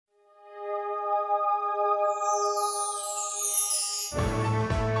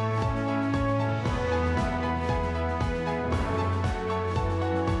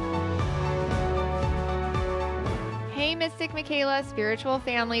Mystic Michaela, spiritual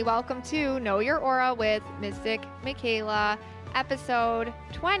family. Welcome to Know Your Aura with Mystic Michaela, episode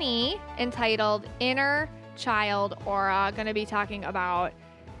 20, entitled Inner Child Aura. Going to be talking about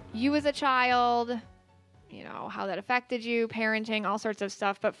you as a child, you know, how that affected you, parenting, all sorts of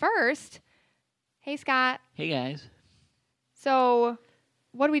stuff. But first, hey, Scott. Hey, guys. So,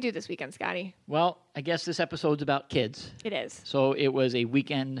 what do we do this weekend, Scotty? Well, I guess this episode's about kids. It is. So it was a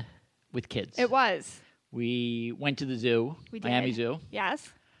weekend with kids. It was. We went to the zoo, We did. Miami Zoo.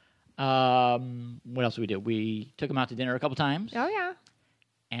 Yes. What else did we do? We took them out to dinner a couple times. Oh, yeah.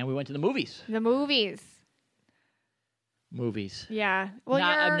 And we went to the movies. The movies. Movies. Yeah. Well,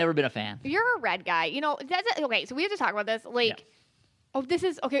 I've never been a fan. You're a red guy. You know, that's okay, so we have to talk about this. Oh, this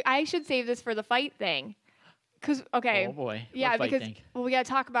is, okay, I should save this for the fight thing. Because, okay. Oh, boy. Yeah, what fight because, thing? well, we got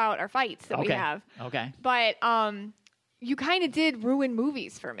to talk about our fights that we have. Okay. But you kind of did ruin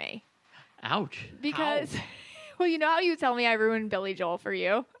movies for me. Ouch. Because, How? well, you know how you tell me I ruined Billy Joel for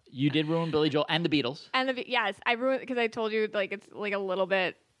you? You did ruin Billy Joel and the Beatles. And yes, I ruined, because I told you, like, it's like a little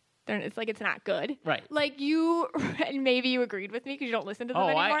bit, it's like it's not good. Right. Like you, and maybe you agreed with me because you don't listen to them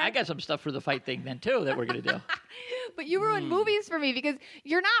anymore. I got some stuff for the fight thing then, too, that we're going to do. But you ruined movies for me because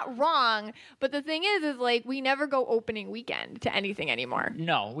you're not wrong. But the thing is like we never go opening weekend to anything anymore.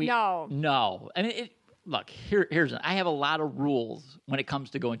 No. No. I mean, look, here's I have a lot of rules when it comes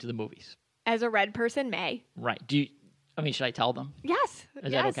to going to the movies. As a red person may. Right. Should I tell them? Yes.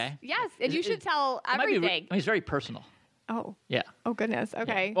 Is that okay? Yes. And you should tell everything. It's very personal. Oh. Yeah. Oh, goodness.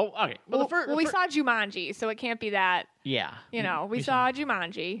 Okay. Yeah. Well, okay. Well, we saw Jumanji, so it can't be that. Yeah. You know, we saw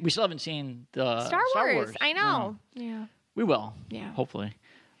Jumanji. We still haven't seen the Star Wars. I know. No. Yeah. We will. Yeah. Hopefully.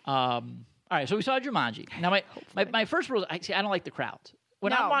 All right. So we saw Jumanji. Now, my first rule is I don't like the crowds.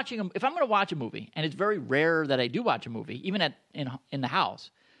 When I'm watching if I'm going to watch a movie, and it's very rare that I do watch a movie, even in the house,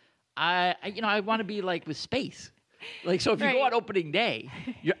 I want to be like with space. Like, so if you go on opening day,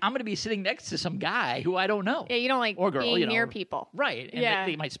 I'm going to be sitting next to some guy who I don't know. Yeah, you don't like or girl, being near people. Right. And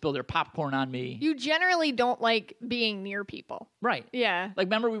they might spill their popcorn on me. You generally don't like being near people. Right. Yeah. Like,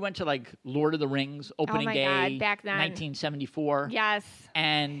 remember we went to, like, Lord of the Rings opening day. God, back then. 1974. Yes.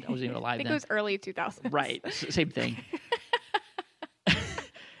 And I wasn't even alive I think then. it was early 2000s. Right. Same thing.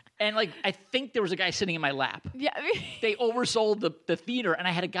 And, like, I think there was a guy sitting in my lap. Yeah. They oversold the theater, and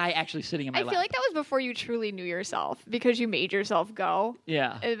I had a guy actually sitting in my lap. I feel like that was before you truly knew yourself because you made yourself go.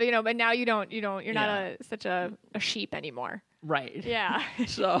 Yeah. You know, but now you're not such a sheep anymore. Right. Yeah.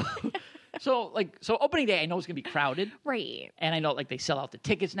 So opening day, I know it's going to be crowded. Right. And I know, like, they sell out the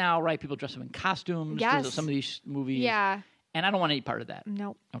tickets now, right? People dress up in costumes because of some of these movies. Yeah. And I don't want any part of that.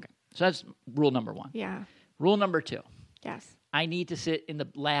 Nope. Okay. So that's rule number one. Yeah. Rule number two. Yes. I need to sit in the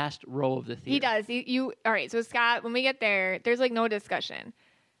last row of the theater. He does. All right. So Scott, when we get there, there's like no discussion.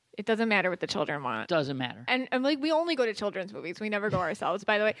 It doesn't matter what the children want. Doesn't matter. And like we only go to children's movies. We never go ourselves,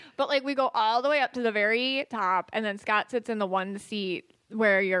 by the way. But like we go all the way up to the very top, and then Scott sits in the one seat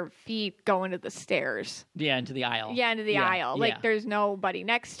where your feet go into the stairs. Yeah, into the aisle. Yeah, into the aisle. Like there's nobody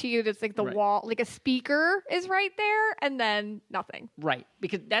next to you. There's like the wall, like a speaker is right there, and then nothing. Right,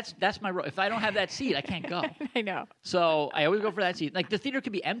 because that's my role. If I don't have that seat, I can't go. I know. So I always go for that seat. Like the theater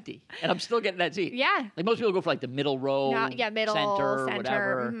could be empty, and I'm still getting that seat. Yeah. Like most people go for like the middle row, middle, center,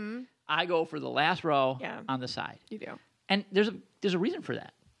 whatever. Mm-hmm. I go for the last row on the side. You do. And there's a reason for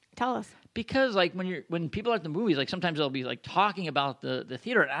that. Tell us. Because like when people are at the movies, like sometimes they'll be like talking about the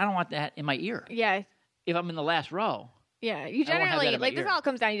theater, and I don't want that in my ear. Yeah. If I'm in the last row. Yeah, you generally like this all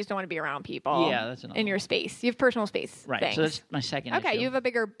comes down. You just don't want to be around people. Yeah, that's another in your space. You have personal space. Right. Things. So that's my second issue. Okay, you have a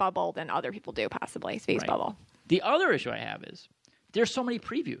bigger bubble than other people do, possibly space bubble. The other issue I have is there's so many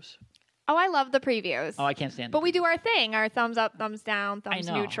previews. Oh, I love the previews. Oh, I can't stand. But we do our thing. Our thumbs up, thumbs down, thumbs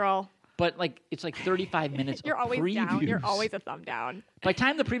neutral. But like it's like 35 minutes. You're of always previews. down. You're always a thumb down. By the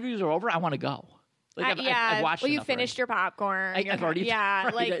time the previews are over, I want to go. Like I've watched. Well, you finished your popcorn. I've already. Yeah,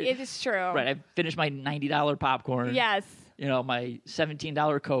 right, like it is true. Right, I finished my $90 popcorn. Yes. You know, my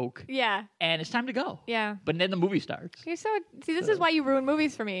 $17 Coke. Yeah. And it's time to go. Yeah. But then the movie starts. This is why you ruin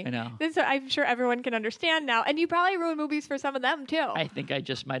movies for me. I know. I'm sure everyone can understand now, and you probably ruin movies for some of them too. I think I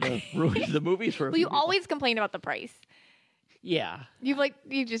just might have ruined the movies for. Well, you always complain about the price. Yeah. You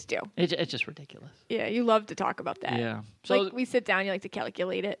just do. It's just ridiculous. Yeah, you love to talk about that. Yeah. So like we sit down, you like to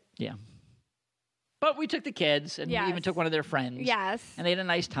calculate it. Yeah. But we took the kids, and we even took one of their friends. Yes. And they had a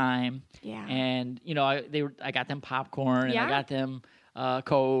nice time. Yeah. And you know, I got them popcorn, and I got them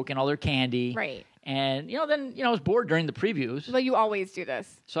Coke and all their candy. Right. And then I was bored during the previews. Well, you always do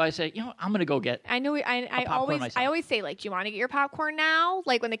this. So I said, I'm gonna go get. I know. I always say, like, do you want to get your popcorn now?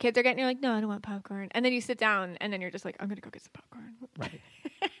 Like when the kids are getting, you're like, no, I don't want popcorn. And then you sit down, and then you're just like, I'm gonna go get some popcorn. Right.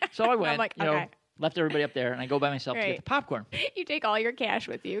 So I went. I'm like, okay. left everybody up there, and I go by myself to get Right. the popcorn. You take all your cash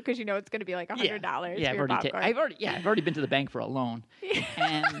with you because you know it's going to be like $100 Yeah, for your popcorn. I've already been to the bank for a loan,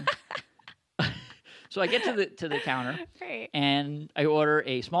 and so I get to the counter, Right. and I order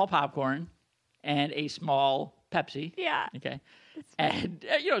a small popcorn and a small Pepsi. Yeah. Okay. And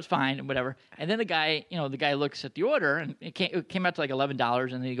it's fine and whatever. And then the guy looks at the order, and it came out to like $11,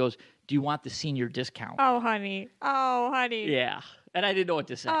 and then he goes, "Do you want the senior discount?" Oh, honey. Oh, honey. Yeah. And I didn't know what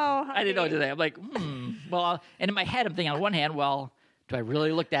to say. Oh, I didn't know what to honey. say. I'm like, well, and in my head, I'm thinking on one hand, well, do I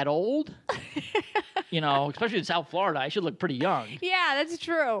really look that old? Especially in South Florida, I should look pretty young. Yeah, that's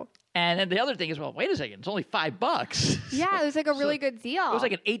true. And then the other thing is, well, wait a second, it's only $5. Yeah, it was like a really good deal. It was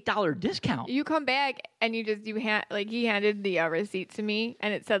like an $8 discount. You come back and he handed the receipt to me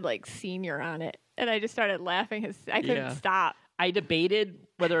and it said like senior on it, and I just started laughing. I couldn't Yeah. stop. I debated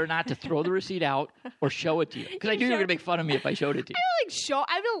whether or not to throw the receipt out or show it to you, because I knew you were going to make fun of me if I showed it to you.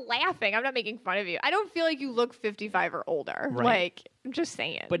 I'm not laughing. I'm not making fun of you. I don't feel like you look 55 or older. Right. Like, I'm just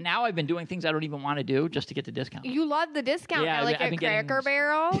saying. But now I've been doing things I don't even want to do just to get the discount. You love the discount. Yeah, now, like I've at been getting- Cracker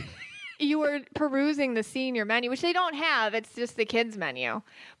Barrel. You were perusing the senior menu, which they don't have. It's just the kids menu.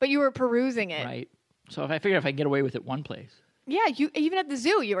 But you were perusing it. Right. So if I figure if I can get away with it one place. Yeah, you even at the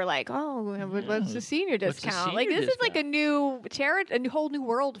zoo, you were like, "Oh, what's the senior What's the discount?" senior Like this is like a discount? new a whole new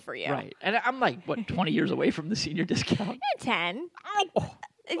world for you. Right. And I'm like, 20 years away from the senior discount? 10. Oh,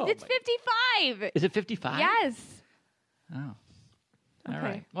 It's my- 55. Is it 55? Yes. Oh. All Okay.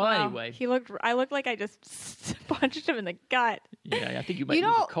 right. Well, Wow. anyway. I looked like I just punched him in the gut. Yeah, I think you might You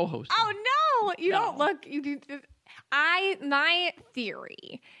lose a don't. co-host. Oh no, you No. don't look. You do. My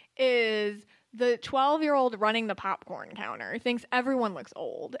theory is the 12-year-old running the popcorn counter thinks everyone looks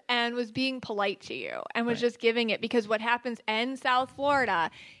old and was being polite to you and was Right. just giving it, because what happens in South Florida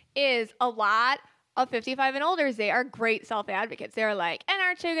is a lot of 55 and olders, they are great self-advocates. They're like, and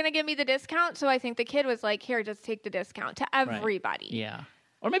aren't you going to give me the discount? So I think the kid was like, here, just take the discount to everybody. Yeah.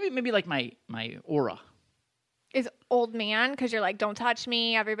 Or maybe like my aura. Is old man, because you're like, don't touch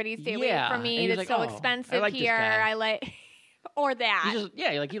me, everybody stay away Yeah. from And me, he was it's like, so "Oh, I expensive like this here. guy." I like, or that.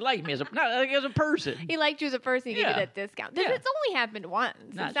 He liked me as a person. He liked you as a person. He gave you Yeah. that discount. Yeah. It's only happened once.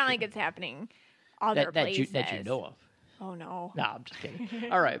 Not It's not like true. it's happening other places. that you know of. Oh no. No, I'm just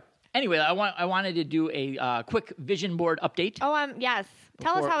kidding. All right. Anyway, I wanted to do a quick vision board update. Oh yes.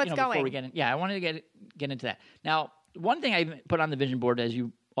 Tell us before- how it's Before going. we get in, I wanted to get into that. Now, one thing I put on the vision board, as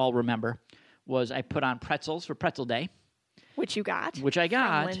you all remember, was I put on pretzels for Pretzel Day, Which you got. which I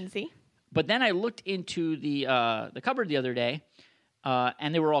got. From Lindsay. But then I looked into the cupboard the other day,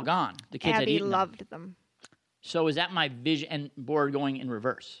 and they were all gone. The kids had Abby eaten them. loved them. So is that my vision board going in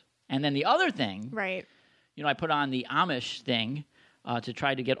reverse? And then the other thing, Right. I put on the Amish thing to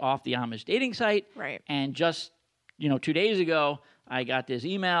try to get off the Amish dating site. Right. And just 2 days ago, I got this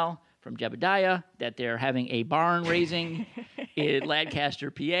email from Jebediah that they're having a barn raising in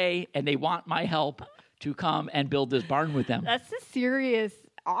Lancaster, PA, and they want my help to come and build this barn with them. That's a serious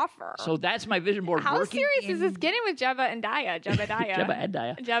offer. So that's my vision board. How working serious in is this getting with Jebba and Daya? Jebediah.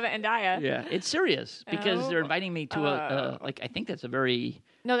 Jebediah. Jebba and Daya. Yeah, it's serious because they're inviting me to I think that's a very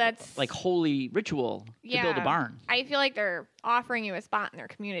No, that's holy ritual to build a barn. I feel like they're offering you a spot in their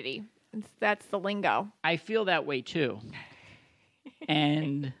community. That's the lingo. I feel that way too.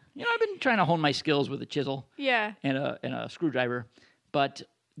 And I've been trying to hone my skills with a chisel Yeah. and a screwdriver, but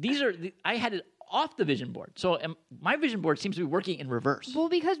I had it off the vision board. So my vision board seems to be working in reverse. Well,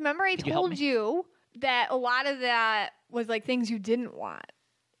 because remember I Could you help told me? you that a lot of that was like things you didn't want,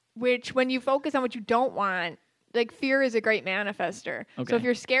 which when you focus on what you don't want, like fear is a great manifester. Okay. So if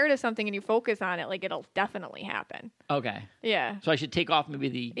you're scared of something and you focus on it, like it'll definitely happen. Okay. Yeah. So I should take off maybe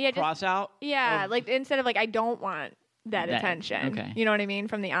the Yeah, just- cross out? Yeah. of- Like instead of like, I don't want that That- attention. okay. You know what I mean?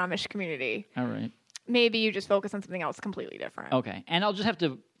 From the Amish community. All right. Maybe you just focus on something else completely different. Okay. And I'll just have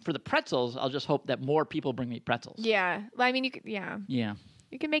to, for the pretzels, I'll just hope that more people bring me pretzels. Yeah. Well, I mean, you could, yeah. Yeah.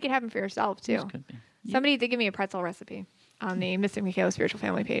 You can make it happen for yourself too. This could be. Somebody did give me a pretzel recipe on the Mystic Michaela Spiritual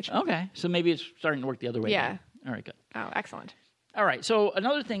Family page. Okay. So maybe it's starting to work the other way. Yeah. then. All right, good. Oh, excellent. All right. So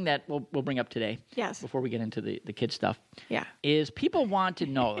another thing that we'll bring up today, Yes. before we get into the kid stuff, Yeah. is people want to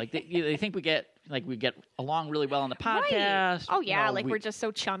know, like they think we get along really well on the podcast. Right. Oh yeah, You know, we're just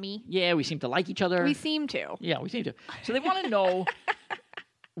so chummy. yeah, we seem to like each other. We seem to. Yeah, we seem to. So they want to know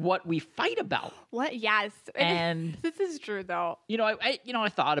what we fight about. What? Yes. And this is true though. I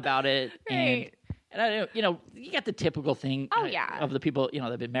thought about it, and Right. And you got the typical thing. Oh, yeah. Of the people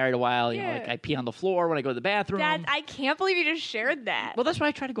that've been married a while. Yeah. Like I pee on the floor when I go to the bathroom. I can't believe you just shared that. Well, that's why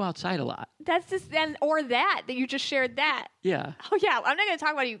I try to go outside a lot. That's just or that you just shared that. Yeah. Oh yeah, I'm not going to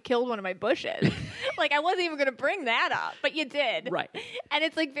talk about you killed one of my bushes. Like I wasn't even going to bring that up, but you did. Right. And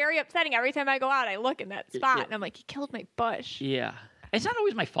it's like very upsetting. Every time I go out, I look in that spot Yeah. and I'm like, you killed my bush. Yeah. It's not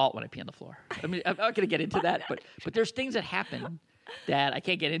always my fault when I pee on the floor. I mean, I'm not going to get into that, but there's things that happen that I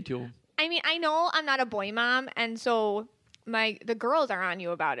can't get into. I mean, I know I'm not a boy mom, and so the girls are on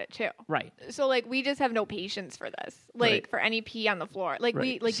you about it too. Right. So like we just have no patience for this. Like Right. for any pee on the floor. Like Right.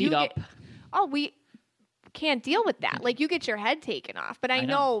 we like Seat you up. we can't deal with that. Like you get your head taken off. But I I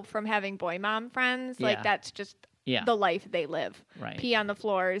know. know from having boy mom friends, like Yeah. that's just Yeah. the life they live. Right. Pee on the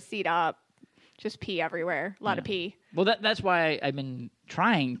floor, seat up, just pee everywhere. A lot of Yeah. pee. Well, that's why I've been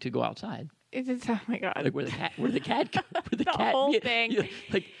trying to go outside, It's oh my god. like where the cat, where the The cat, whole thing.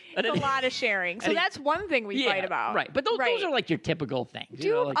 like It's a lot of sharing. So and- that's one thing we fight about. right? But those are like your typical things.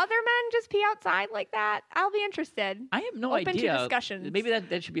 Do like, other men just pee outside like that? I'll be interested. I have no Open to idea. discussions. Maybe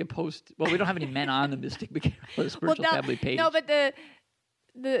that should be a post. Well, we don't have any men on the Mystic Michaela Spiritual Family page. No, but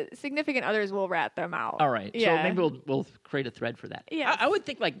the significant others will rat them out. All right. Yeah. So maybe we'll create a thread for that. Yes. I would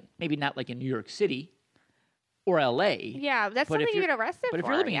think like maybe not like in New York City or LA. Yeah, that's But if something you you're- get arrested for. But if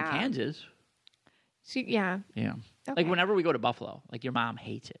you're living yeah. in Kansas, So, yeah. yeah. Okay. Like whenever we go to Buffalo, like your mom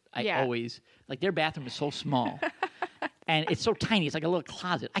hates it. I Yeah. always like their bathroom is so small. And it's so tiny. It's like a little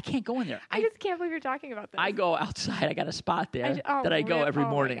closet. I can't go in there. I just can't believe you're talking about this. I go outside. I got a spot there oh, that I go really? every Oh,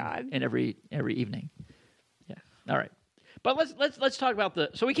 my morning God. and every evening. Yeah. All right. But let's talk about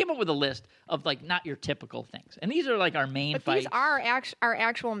so we came up with a list of like not your typical things. And these are like our main But fights. these are our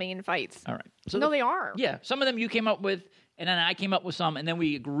actual main fights. All right. So No, they are. Yeah. Some of them you came up with and then I came up with some and then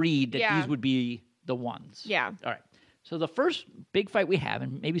we agreed that Yeah. these would be the ones. Yeah. All right. So the first big fight we have,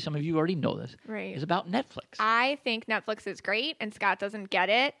 and maybe some of you already know this, Right. is about Netflix. I think Netflix is great, and Scott doesn't get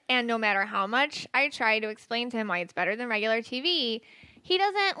it. And no matter how much I try to explain to him why it's better than regular TV, he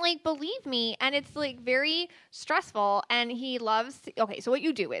doesn't like believe me, and it's like very stressful. And he loves. Okay, so what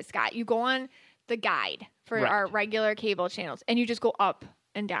you do is, Scott, you go on the guide for Right. our regular cable channels, and you just go up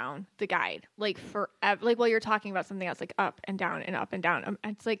and down the guide, like forever. Like while you're talking about something else, like up and down and up and down.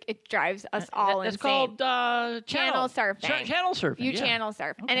 It's like it drives us all That's insane. called Channel surfing. Channel surfing. You yeah. channel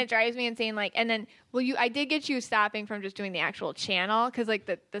surf, and it drives me insane. Like, and then, I did get you stopping from just doing the actual channel because, like,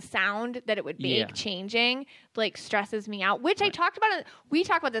 the sound that it would make Yeah. changing, like, stresses me out. Which I talked about. We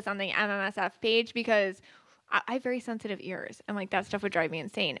talked about this on the MMSF page because I have very sensitive ears, and like that stuff would drive me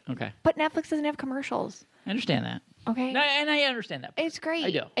insane. Okay. But Netflix doesn't have commercials. I understand that. Okay, No, and I understand that. it's great.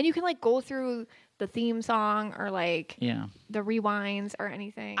 I do. And you can like go through the theme song or like Yeah. the rewinds or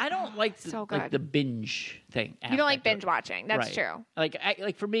anything. I don't like the, so like good. the binge thing. You don't like aspect of binge it. watching. That's Right. true.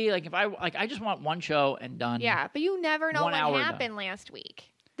 Like for me, like if I just want one show and done. Yeah, but you never know 1 what hour happened last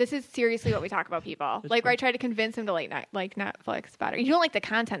week. This is seriously what we talk about, people. Like where I try to convince him to like Netflix better. You don't like the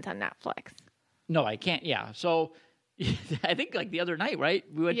content on Netflix. No, I can't. Yeah. So I think like the other night, right?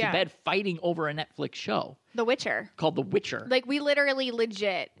 We went Yeah. to bed fighting over a Netflix show The Witcher. called The Witcher. Like we literally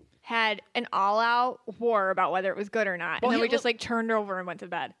legit had an all-out war about whether it was good or not, Well, and then here- we just like turned over and went to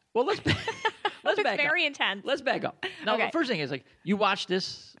bed. Well, let's It's back very up. intense. Let's back up. Now, Okay. the first thing is like you watched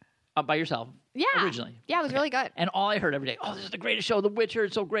this by yourself. Yeah. Originally. Yeah, it was really good. And all I heard every day, oh, this is the greatest show, The Witcher.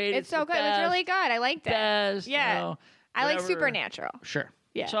 It's so great. It's so the good. It was really best, good. I liked it. Best, Yeah. you know, I like whatever. Supernatural. Sure.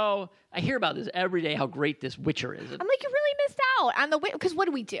 Yeah. So I hear about this every day, how great this Witcher is. I'm like, you really missed out on the because what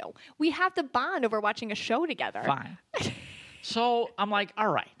do? We have to bond over watching a show together. Fine. So I'm like, all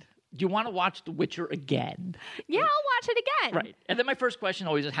right. Do you want to watch The Witcher again? Yeah, I'll watch it again. Right. And then my first question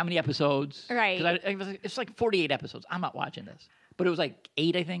always is, how many episodes? Right. Because it's like 48 episodes. I'm not watching this. But it was like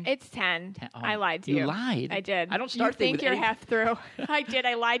 8, I think. It's 10. 10. Oh, I lied to you. You lied? I did. I don't start You think with you're 8. half through. I did.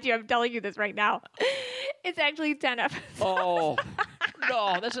 I lied to you. I'm telling you this right now. It's actually 10 episodes. Oh,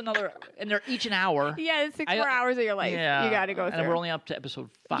 no. That's another. And they're each an hour. Yeah, it's 6 I- more hours of your life. Yeah. You got to go And through. we're only up to episode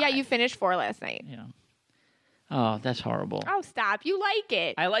 5. Yeah, you finished 4 last night. Yeah. Oh, that's horrible. Oh, stop. You like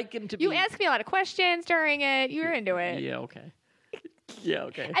it. I like him to be. You asked me a lot of questions during it. You were into it. Yeah, okay. Yeah,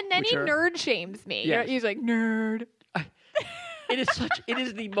 okay. And then Witcher. he nerd shames me. Yes. He's like, nerd. It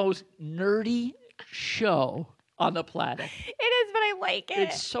is the most nerdy show on the planet. It is, but I like it.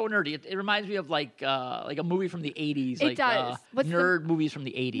 It's so nerdy. It reminds me of like a movie from the 80s. It like, does. What's the- nerd movies from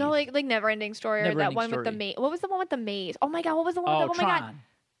the 80s. No, like Neverending Story or that Never-Ending one with the Story. maze. What was the one with the maze? Oh my god, what was the one oh, with the? Oh my god.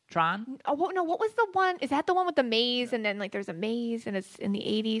 Tron? Oh no, what was the one? Is that the one with the maze and then like there's a maze and it's in the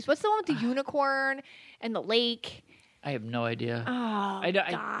 80s? What's the one with the unicorn and the lake? I have no idea. Oh,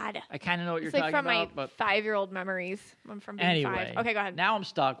 God. I kind of know what It's you're like talking from about, but my 5-year-old memories. I'm from being anyway. 5. Okay, go ahead. Now I'm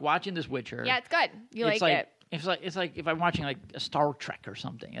stuck watching this Witcher. Yeah, it's good. You It's like it. It's like if I'm watching like a Star Trek or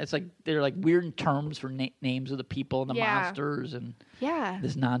something. It's like they're like weird terms for names of the people and the monsters and Yeah.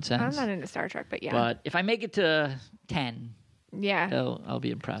 this nonsense. I'm not into Star Trek, but yeah. But if I make it to 10, yeah. I'll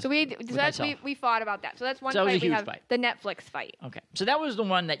be impressed. So we fought about that. So that's one So that was fight a we huge have. fight. The Netflix fight. Okay. So that was the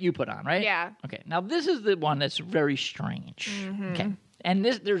one that you put on, right? Yeah. Okay. Now this is the one that's very strange. Mm-hmm. Okay. And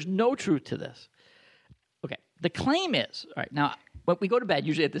there's no truth to this. Okay. The claim is, all right, now when we go to bed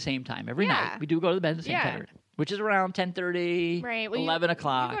usually at the same time every night. We do go to bed at the same time every night, which is around 10:30, Right. Well, 11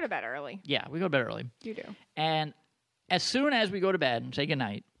 o'clock. You go to bed early. Yeah, we go to bed early. You do. And as soon as we go to bed and say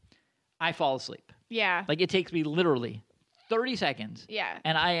goodnight, I fall asleep. Yeah. Like it takes me literally 30 seconds. Yeah.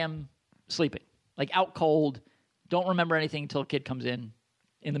 And I am sleeping. Like out cold. Don't remember anything until a kid comes in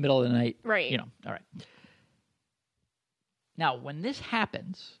the middle of the night. Right. You know, all right. Now, when this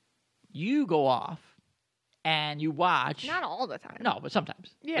happens, you go off and you watch. Not all the time. No, but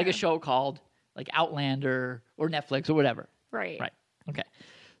sometimes. Yeah. Like a show called like Outlander or Netflix or whatever. Right. Right. Okay.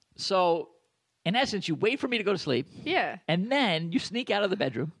 So, in essence, you wait for me to go to sleep. Yeah. And then you sneak out of the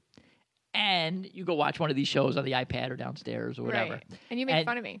bedroom and you go watch one of these shows on the iPad or downstairs or whatever. Right. And you make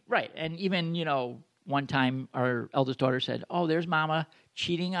fun of me. Right. And even, one time our eldest daughter said, "Oh, there's Mama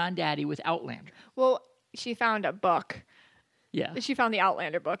cheating on Daddy with Outlander." Well, she found a book. Yeah. She found the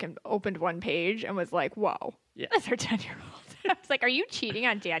Outlander book and opened one page and was like, whoa. Yeah. That's her 10-year-old. I was like, are you cheating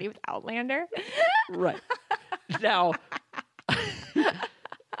on Daddy with Outlander? Right. Now,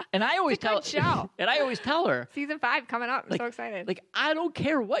 and I always good show. and I always tell her, Season 5 coming up. I'm so excited. like, I don't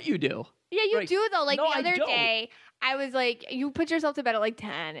care what you do. Yeah, you Like, do though. Like no, the I other don't. day, I was like, you put yourself to bed at like 10,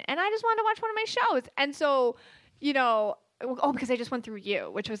 and I just wanted to watch one of my shows. And so, because I just went through You,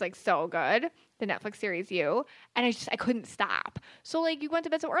 which was like so good, the Netflix series You, and I couldn't stop. So like you went to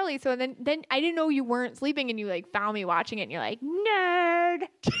bed so early, so then I didn't know you weren't sleeping, and you like found me watching it, and you're like, nerd.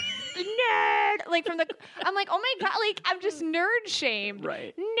 Nerd, like I'm like, oh my God, like I'm just nerd shamed,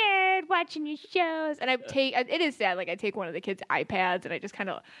 Right. Nerd watching your shows, and it is sad. Like I take one of the kids' iPads and I just kind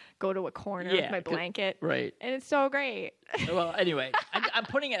of go to a corner with my blanket, Right. and it's so great. Well, anyway, I'm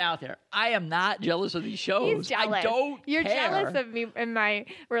putting it out there. I am not jealous of these shows. He's jealous. I don't You're care. jealous of me and my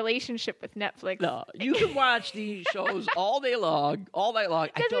relationship with Netflix. No, you can watch these shows all day long, all night long.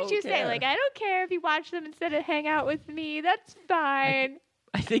 That's what you say. Like I don't care if you watch them instead of hang out with me. That's fine.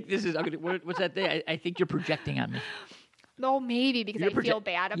 I think this is. What's that thing? I think you're projecting on me. No, maybe because I feel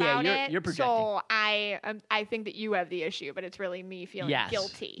bad about it. You're projecting. So I think that you have the issue, but it's really me feeling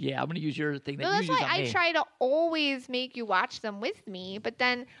guilty. Yeah, I'm going to use your thing that No, you that's use why on I me. try to always make you watch them with me, but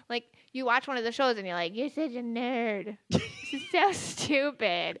then like you watch one of the shows and you're like, you're such a nerd. This is so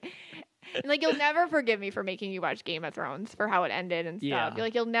stupid. And, like you'll never forgive me for making you watch Game of Thrones for how it ended and stuff. Yeah. You're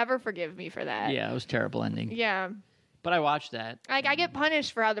like, you'll never forgive me for that. Yeah, it was a terrible ending. Yeah. But I watched that. Like I get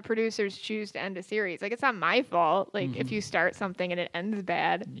punished for how the producers choose to end a series. Like it's not my fault. Like if you start something and it ends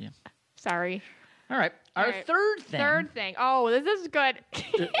bad. Yeah. Sorry. All right. Our All right. third thing. Third thing. Oh, this is good.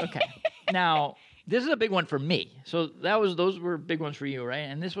 Okay. Now, this is a big one for me. So those were big ones for you, right?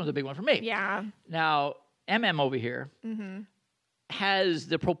 And this one's a big one for me. Yeah. Now, MM over here has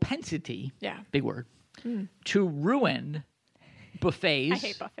the propensity, big word, to ruin buffets. I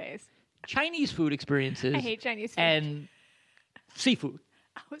hate buffets. Chinese food experiences. I hate Chinese food. And seafood.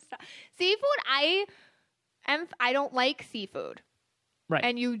 Oh, seafood, I don't like seafood. Right.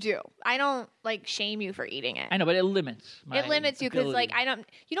 And you do. I don't like shame you for eating it. I know, but it limits. It limits you because, like, I don't.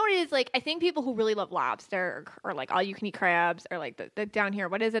 You know what it is? Like, I think people who really love lobster or like all you can eat crabs or like the down here,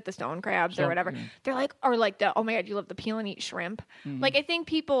 what is it? The stone crabs or whatever. They're like, or like the, oh my God, you love the peel and eat shrimp. Like, I think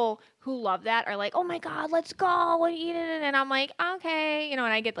people who love that are like, oh my God, let's go and eat it. And I'm like, okay, and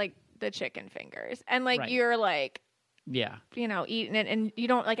I get like the chicken fingers and like you're like. Yeah. Eating it, and you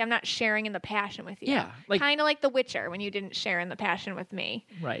don't like. I'm not sharing in the passion with you. Yeah, like kind of like The Witcher when you didn't share in the passion with me.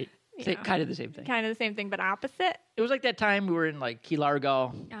 Right. You know. Kind of the same thing. Kind of the same thing, but opposite. It was like that time we were in like Key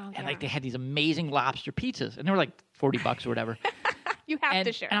Largo, and like they had these amazing lobster pizzas, and they were like $40 or whatever. You have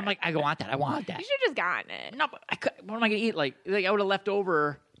to share. And I'm like, I want that. I want that. You should have just gotten it. No, but what am I gonna eat? Like I would have left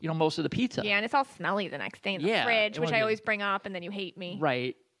over, most of the pizza. Yeah, and it's all smelly the next day in the fridge, which I always bring up, and then you hate me.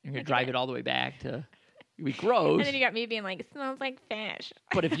 Right. You're gonna drive it all the way back to. It'd be gross. And then you got me being like, it smells like fish.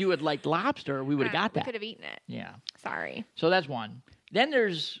 But if you had liked lobster, we would have got that. We could have eaten it. Yeah. Sorry. So that's one. Then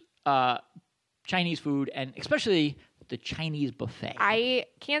there's Chinese food, and especially the Chinese buffet. I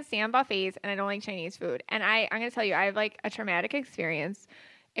can't stand buffets, and I don't like Chinese food. And I'm going to tell you, I have like a traumatic experience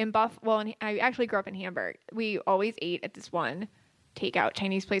in I actually grew up in Hamburg. We always ate at this one takeout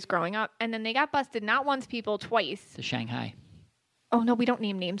Chinese place growing up. And then they got busted not once, people, twice. The Shanghai. Oh no, we don't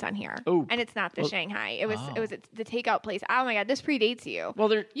name names on here. Oh. And it's not the Shanghai. It was the takeout place. Oh my God, this predates you.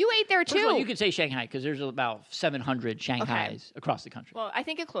 Well, you ate there too. First of all, you could say Shanghai because there's about 700 Shanghais across the country. Well, I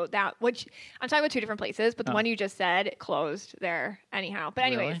think it closed that, which I'm talking about two different places, but the one you just said closed there anyhow. But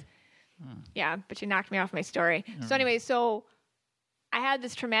anyways, Really? yeah, but you knocked me off my story. So anyways, so I had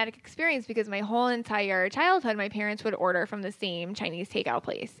this traumatic experience because my whole entire childhood, my parents would order from the same Chinese takeout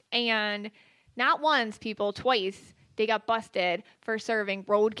place. And not once, people, twice, they got busted for serving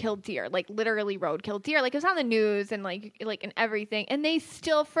roadkill deer, like literally roadkill deer. Like it was on the news and like and everything. And they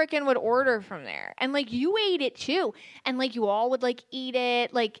still freaking would order from there. And like you ate it too. And like you all would like eat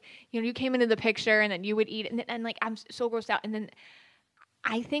it. Like, you know, you came into the picture and then you would eat it. And like I'm so grossed out. And then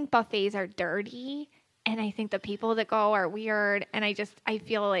I think buffets are dirty. And I think the people that go are weird. And I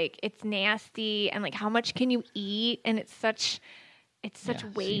feel like it's nasty. And like how much can you eat? And it's such waste.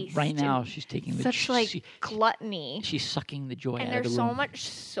 See, right now, she's taking gluttony. She's sucking the joy out of the room. And there's so much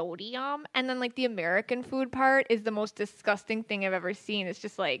sodium. And then like the American food part is the most disgusting thing I've ever seen. It's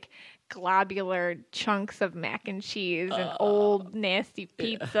just like globular chunks of mac and cheese and old nasty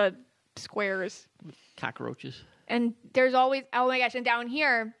pizza squares. Cockroaches. And there's always, oh my gosh, and down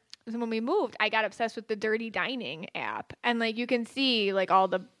here, when we moved, I got obsessed with the Dirty Dining app. And like you can see like all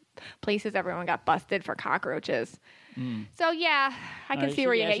the places everyone got busted for cockroaches. So yeah, I can see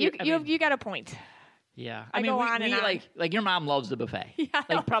where you get. You got a point. Yeah, I mean, we like your mom loves the buffet. Yeah,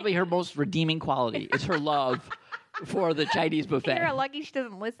 like probably her most redeeming quality is her love for the Chinese buffet. You're lucky she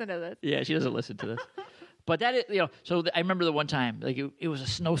doesn't listen to this. Yeah, she doesn't listen to this. But that is, so I remember the one time, like it was a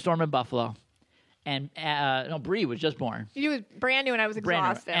snowstorm in Buffalo, and Bree was just born. She was brand new, and I was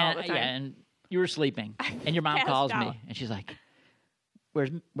exhausted all the time. Yeah, and you were sleeping, and your mom calls me, and she's like, Where's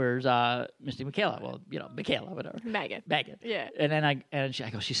Misty Michaela? Well, Michaela, whatever. Megan. Yeah. And then I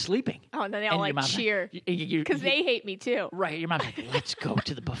go, she's sleeping. Oh, and then they all like cheer because they hate me too. Right. Your mom's like, let's go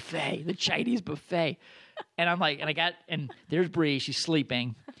to the buffet, the Chinese buffet. And I'm like, and there's Bree, she's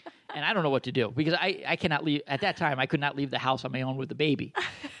sleeping, and I don't know what to do because I cannot leave at that time. I could not leave the house on my own with the baby.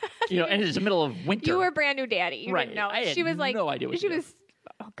 And it's the middle of winter. You were a brand new daddy. You didn't know. She was like, no idea what she was.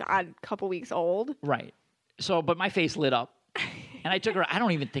 Oh God, a couple weeks old. Right. So, but my face lit up. And I took her. I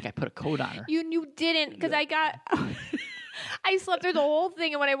don't even think I put a coat on her. You didn't, because I slept through the whole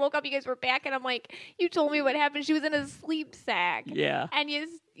thing, and when I woke up, you guys were back, and I'm like, you told me what happened. She was in a sleep sack. Yeah. And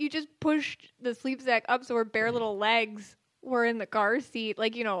you just pushed the sleep sack up, so her bare little legs were in the car seat,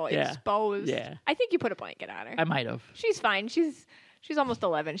 like exposed. Yeah. I think you put a blanket on her. I might have. She's fine. She's almost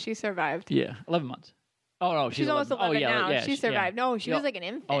 11. She survived. Yeah, 11 months. Oh no, she's almost 11 now. Yeah, she survived. Yeah. No, she was like an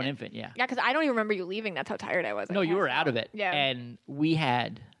infant. Oh, an infant, yeah. Yeah, because I don't even remember you leaving. That's how tired I was. No, you were out of it. Yeah. And we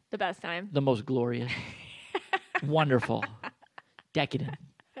had the best time. The most glorious, wonderful, decadent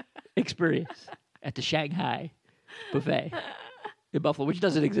experience at the Shanghai buffet in Buffalo, which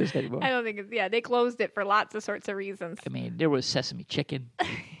doesn't exist anymore. I don't think it's, they closed it for lots of sorts of reasons. I mean, there was sesame chicken,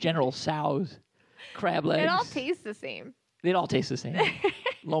 General Tso's, crab legs. It all tastes the same. They'd all taste the same.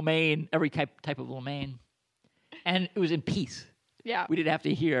 Lo mein, every type of lo mein. And it was in peace. Yeah. We didn't have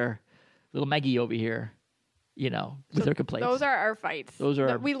to hear little Maggie over here, with her complaints. Those are our fights. Those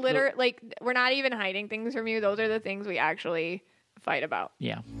are we literally, we're not even hiding things from you. Those are the things we actually fight about.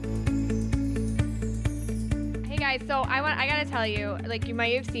 Yeah. Hey guys, so I got to tell you, like you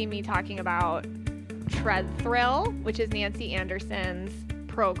might have seen me talking about Tread Thrill, which is Nancy Anderson's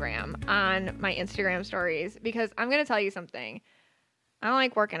program on my Instagram stories, because I'm going to tell you something. I don't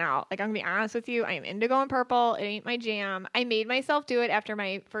like working out. Like, I'm going to be honest with you. I am indigo and purple. It ain't my jam. I made myself do it after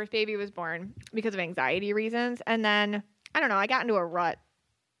my first baby was born because of anxiety reasons. And then, I don't know, I got into a rut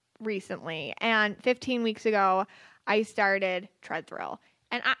recently. And 15 weeks ago, I started Tread Thrill.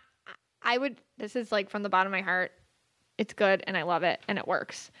 And I would, this is like from the bottom of my heart, it's good and I love it and it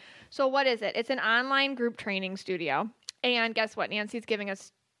works. So what is it? It's an online group training studio. And guess what? Nancy's giving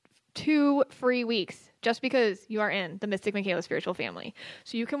us 2 free weeks just because you are in the Mystic Michaela Spiritual Family.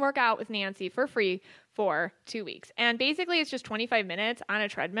 So you can work out with Nancy for free for 2 weeks. And basically it's just 25 minutes on a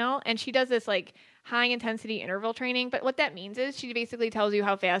treadmill. And she does this like high intensity interval training. But what that means is she basically tells you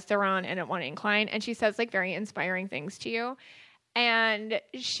how fast to run and at one incline. And she says like very inspiring things to you. And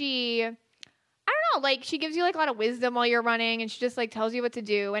she, I don't know, like she gives you like a lot of wisdom while you're running. And she just like tells you what to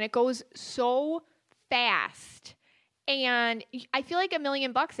do. And it goes so fast. And I feel like $1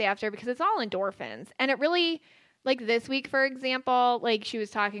 million after because it's all endorphins. And it really, like this week, for example, like she was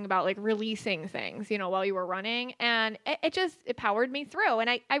talking about like releasing things, while you were running. And it powered me through. And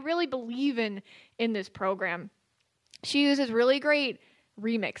I really believe in this program. She uses really great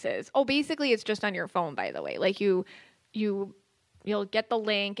remixes. Oh, basically it's just on your phone, by the way. Like you You'll get the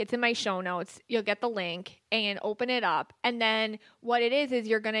link. It's in my show notes. You'll get the link and open it up. And then what it is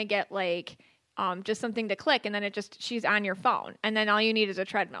you're going to get like just something to click, and then she's on your phone. And then all you need is a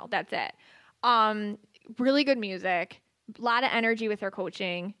treadmill. That's it. Really good music. A lot of energy with her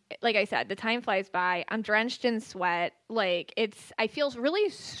coaching. Like I said, the time flies by. I'm drenched in sweat. Like I feel really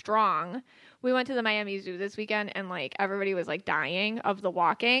strong. We went to the Miami Zoo this weekend, and like everybody was like dying of the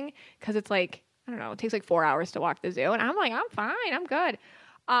walking because it's like, I don't know, it takes like 4 hours to walk the zoo. And I'm like, I'm fine. I'm good.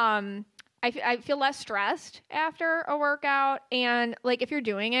 I feel less stressed after a workout. And like, if you're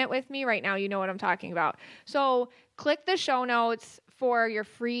doing it with me right now, you know what I'm talking about. So click the show notes for your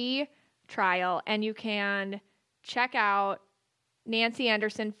free trial, and you can check out Nancy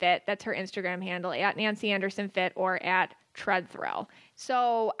Anderson Fit. That's her Instagram handle, at Nancy Anderson Fit or at Tread Thrill.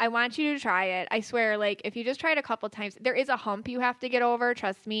 So I want you to try it. I swear, like, if you just try it a couple times, there is a hump you have to get over.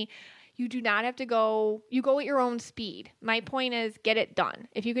 Trust me. You do not have to go. You go at your own speed. My point is, get it done.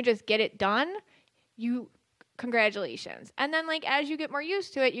 If you can just get it done, congratulations. And then, like, as you get more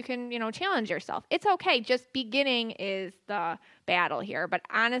used to it, you can, challenge yourself. It's okay. Just beginning is the battle here. But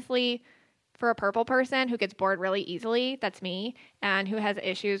honestly, for a purple person who gets bored really easily, that's me, and who has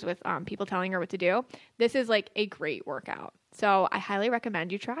issues with people telling her what to do, this is like a great workout. So I highly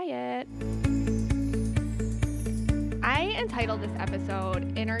recommend you try it. I entitled this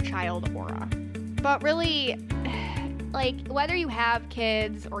episode Inner Child Aura. But really, like, whether you have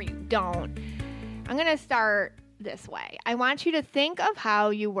kids or you don't, I'm going to start this way. I want you to think of how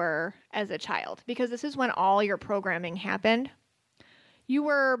you were as a child, because this is when all your programming happened. You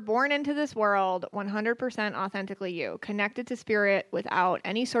were born into this world 100% authentically you, connected to spirit without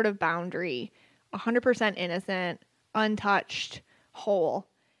any sort of boundary, 100% innocent, untouched, whole,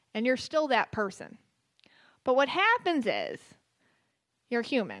 and you're still that person. But what happens is you're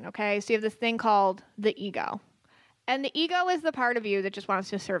human, okay? So you have this thing called the ego. And the ego is the part of you that just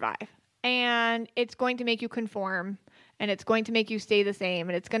wants to survive. And it's going to make you conform, and it's going to make you stay the same,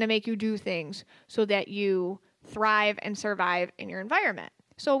 and it's going to make you do things so that you thrive and survive in your environment.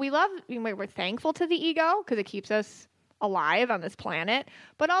 So we're thankful to the ego because it keeps us alive on this planet.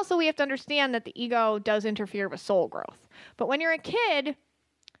 But also we have to understand that the ego does interfere with soul growth. But when you're a kid,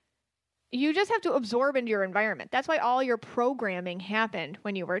 you just have to absorb into your environment. That's why all your programming happened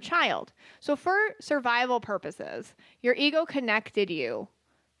when you were a child. So for survival purposes, your ego connected you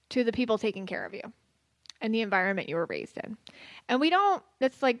to the people taking care of you and the environment you were raised in. And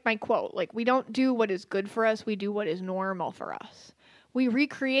that's like my quote, like, we don't do what is good for us, we do what is normal for us. We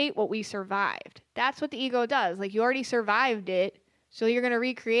recreate what we survived. That's what the ego does. Like, you already survived it, so you're going to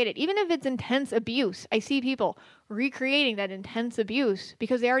recreate it. Even if it's intense abuse, I see people recreating that intense abuse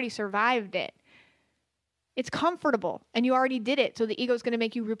because they already survived it. It's comfortable, and you already did it, so the ego is going to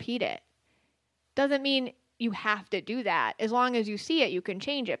make you repeat it. Doesn't mean you have to do that. As long as you see it, you can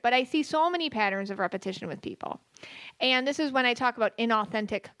change it. But I see so many patterns of repetition with people. And this is when I talk about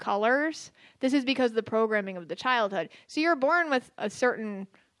inauthentic colors. This is because of the programming of the childhood. So you're born with a certain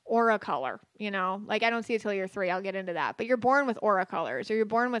aura color, like I don't see it till you're 3. I'll get into that. But you're born with aura colors, or you're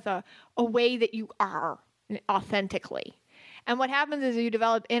born with a way that you are authentically. And what happens is you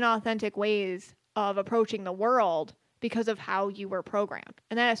develop inauthentic ways of approaching the world because of how you were programmed.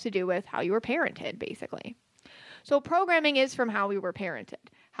 And that has to do with how you were parented, basically. So programming is from how we were parented,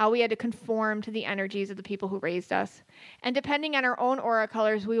 how we had to conform to the energies of the people who raised us. And depending on our own aura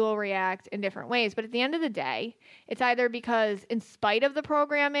colors, we will react in different ways. But at the end of the day, it's either because in spite of the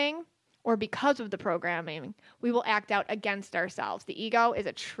programming or because of the programming, we will act out against ourselves. The ego is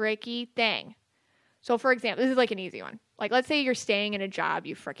a tricky thing. So for example, this is like an easy one. Like, let's say you're staying in a job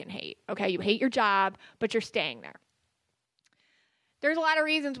you freaking hate. Okay, you hate your job, but you're staying there. There's a lot of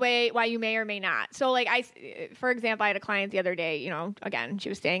reasons why you may or may not. So like for example, I had a client the other day, again, she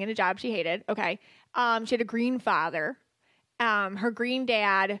was staying in a job she hated. Okay. She had a green father. Her green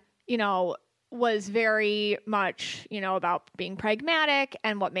dad, was very much, about being pragmatic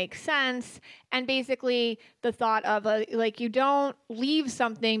and what makes sense. And basically the thought of you don't leave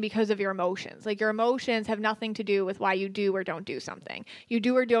something because of your emotions. Like, your emotions have nothing to do with why you do or don't do something. You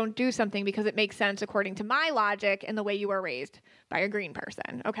do or don't do something because it makes sense according to my logic and the way you were raised by a green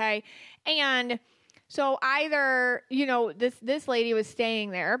person. Okay. And so either, this lady was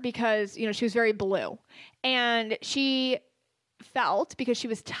staying there because, she was very blue, and she felt, because she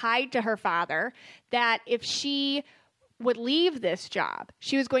was tied to her father, that if she would leave this job,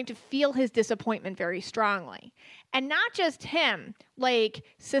 she was going to feel his disappointment very strongly. And not just him, like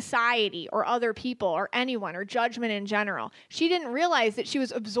society or other people or anyone or judgment in general. She didn't realize that she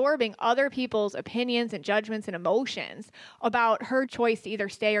was absorbing other people's opinions and judgments and emotions about her choice to either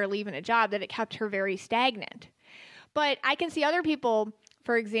stay or leave in a job, that it kept her very stagnant. But I can see other people,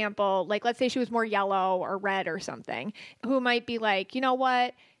 for example, like let's say she was more yellow or red or something, who might be like, you know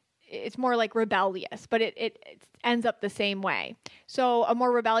what? It's more like rebellious, but it ends up the same way. So a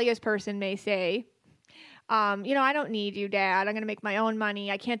more rebellious person may say, I don't need you, Dad. I'm going to make my own money.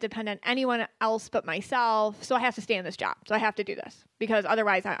 I can't depend on anyone else but myself. So I have to stay in this job. So I have to do this because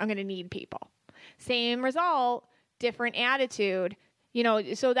otherwise I'm going to need people. Same result, different attitude.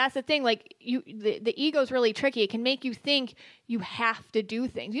 So that's the thing. Like the ego is really tricky. It can make you think you have to do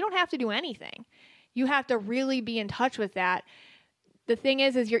things. You don't have to do anything. You have to really be in touch with that. The thing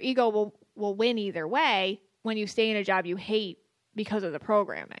is your ego will win either way when you stay in a job you hate because of the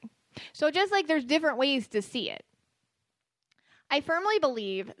programming. So just like there's different ways to see it. I firmly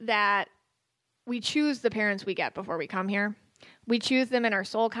believe that we choose the parents we get before we come here. We choose them in our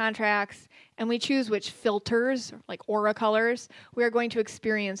soul contracts, and we choose which filters, like aura colors, we are going to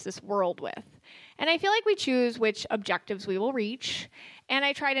experience this world with. And I feel like we choose which objectives we will reach, and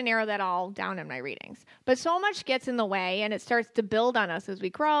I try to narrow that all down in my readings. But so much gets in the way, and it starts to build on us as we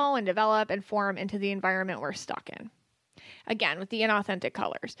grow and develop and form into the environment we're stuck in. Again, with the inauthentic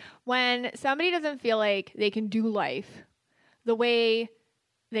colors. When somebody doesn't feel like they can do life the way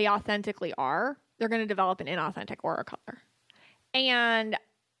they authentically are, they're going to develop an inauthentic aura color. And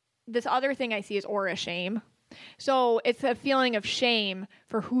this other thing I see is aura shame. So it's a feeling of shame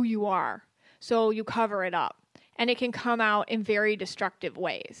for who you are. So you cover it up. And it can come out in very destructive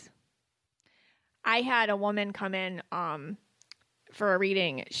ways. I had a woman come in for a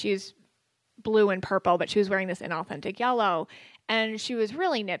reading. She's blue and purple, but she was wearing this inauthentic yellow, and she was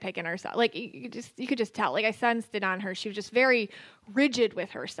really nitpicking herself. Like you could just tell. Like I sensed it on her. She was just very rigid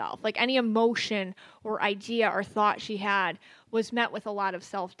with herself. Like any emotion or idea or thought she had was met with a lot of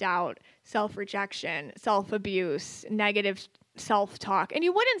self-doubt, self-rejection, self-abuse, negative self-talk. And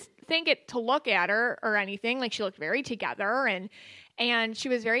you wouldn't think it to look at her or anything. Like she looked very together and she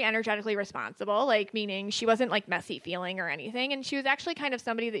was very energetically responsible, like meaning she wasn't like messy feeling or anything. And she was actually kind of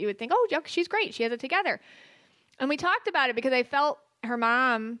somebody that you would think, oh, she's great. She has it together. And we talked about it because I felt her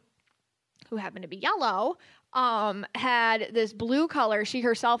mom, who happened to be yellow, had this blue color she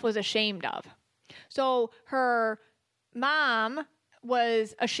herself was ashamed of. So her mom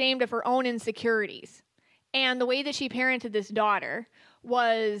was ashamed of her own insecurities. And the way that she parented this daughter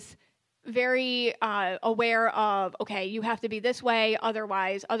was very aware of, okay, you have to be this way,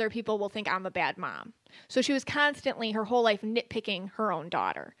 otherwise other people will think I'm a bad mom. So she was constantly, her whole life, nitpicking her own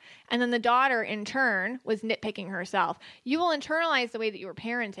daughter. And then the daughter, in turn, was nitpicking herself. You will internalize the way that you were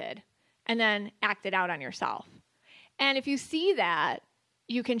parented and then act it out on yourself. And if you see that,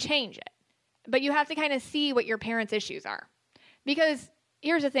 you can change it. But you have to kind of see what your parents' issues are. Because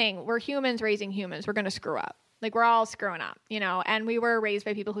here's the thing, we're humans raising humans. We're going to screw up. Like we're all screwing up, and we were raised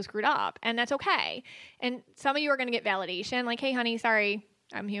by people who screwed up, and that's okay. And some of you are going to get validation, like, hey, honey, sorry,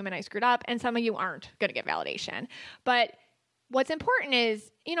 I'm human, I screwed up. And some of you aren't going to get validation. But what's important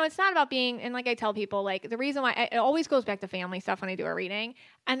is, it's not about being, and like I tell people, like the reason why, it always goes back to family stuff when I do a reading.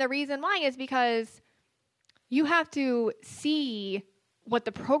 And the reason why is because you have to see what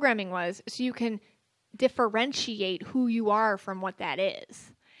the programming was so you can differentiate who you are from what that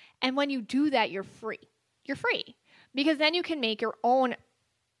is. And when you do that, you're free. You're free because then you can make your own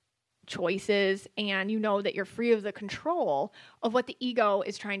choices and you know that you're free of the control of what the ego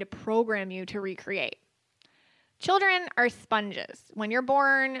is trying to program you to recreate. Children are sponges. When you're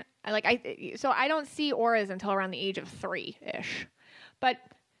born, so I don't see auras until around the age of 3-ish, but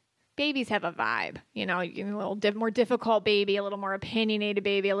babies have a vibe, a little more difficult baby, a little more opinionated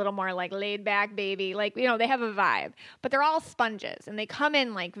baby, a little more like laid back baby, they have a vibe, but they're all sponges and they come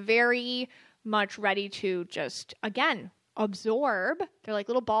in like very much ready to just, again, absorb. They're like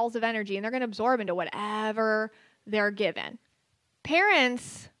little balls of energy and they're going to absorb into whatever they're given.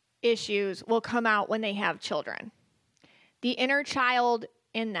 Parents' issues will come out when they have children. The inner child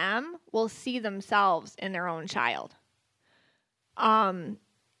in them will see themselves in their own child.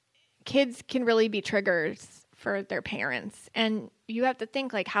 Kids can really be triggers for their parents. And you have to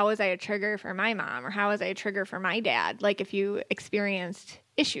think like, how was I a trigger for my mom? Or how was I a trigger for my dad? Like if you experienced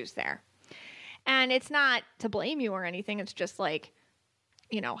issues there. And it's not to blame you or anything. It's just like,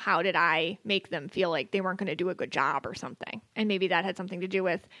 how did I make them feel like they weren't going to do a good job or something? And maybe that had something to do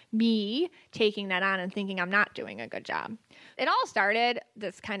with me taking that on and thinking I'm not doing a good job. It all started,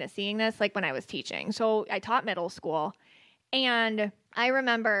 seeing this, like when I was teaching. So I taught middle school. And I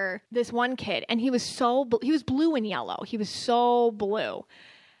remember this one kid, and he was blue and yellow. He was so blue.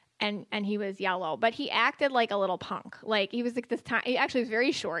 And he was yellow, but he acted like a little punk. Like he was like this time. He actually was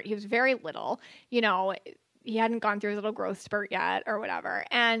very short. He was very little. He hadn't gone through his little growth spurt yet or whatever.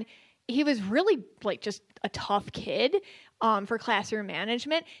 And he was really like just a tough kid for classroom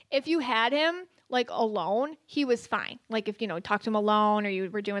management. If you had him like alone, he was fine. Like if, talked to him alone or you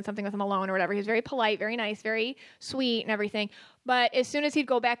were doing something with him alone or whatever, he was very polite, very nice, very sweet and everything. But as soon as he'd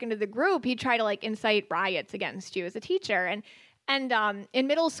go back into the group, he'd try to like incite riots against you as a teacher. And in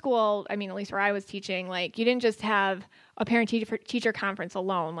middle school, I mean, at least where I was teaching, like you didn't just have a parent-teacher conference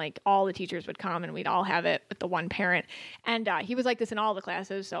alone. Like all the teachers would come and we'd all have it with the one parent. And he was like this in all the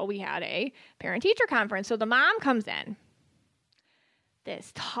classes. So we had a parent-teacher conference. So the mom comes in,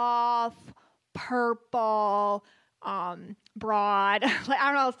 this tough, purple, broad, like I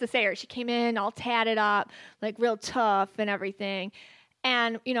don't know what else to say her. She came in all tatted up, like real tough and everything.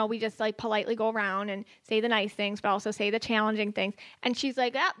 And, we just like politely go around and say the nice things, but also say the challenging things. And she's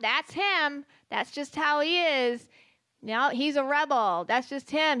like, oh, that's him. That's just how he is. No, he's a rebel. That's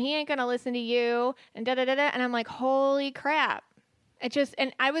just him. He ain't going to listen to you. And da-da-da-da. And I'm like, holy crap.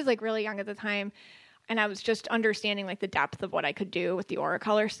 And I was like really young at the time. And I was just understanding like the depth of what I could do with the aura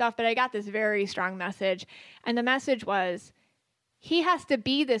color stuff. But I got this very strong message. And the message was, he has to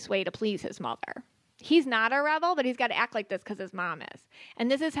be this way to please his mother. He's not a rebel, but he's got to act like this because his mom is. And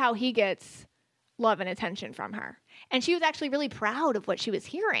this is how he gets love and attention from her. And she was actually really proud of what she was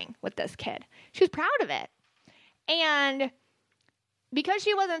hearing with this kid. She was proud of it. And because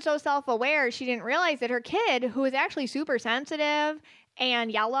she wasn't so self-aware, she didn't realize that her kid, who was actually super sensitive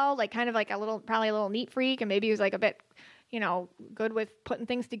and yellow, like kind of like probably a little neat freak, and maybe he was like a bit, good with putting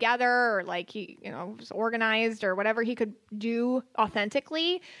things together, or like he, was organized or whatever he could do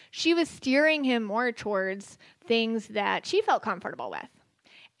authentically, she was steering him more towards things that she felt comfortable with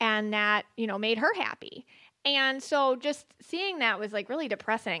and that, made her happy. And so just seeing that was like really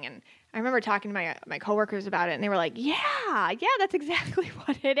depressing. And I remember talking to my coworkers about it, and they were like, yeah, that's exactly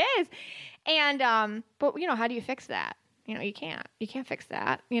what it is. And, but how do you fix that? You can't fix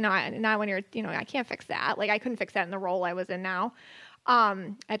that. Not when you're, I can't fix that. Like I couldn't fix that in the role I was in now.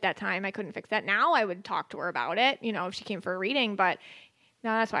 At that time, I couldn't fix that. Now I would talk to her about it, if she came for a reading, but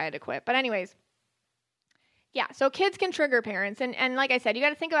no, that's why I had to quit. But anyways, yeah, so kids can trigger parents. And like I said, you got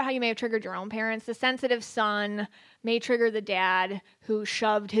to think about how you may have triggered your own parents. The sensitive son may trigger the dad who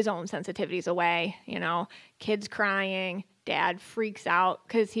shoved his own sensitivities away, kids crying, dad freaks out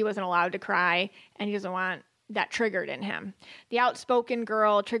because he wasn't allowed to cry and he doesn't want that triggered in him. The outspoken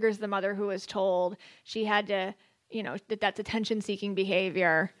girl triggers the mother who was told she had to, that's attention-seeking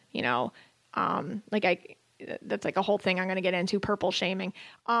behavior, that's like a whole thing I'm going to get into, purple shaming.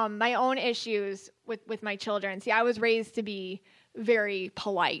 My own issues with my children. See, I was raised to be very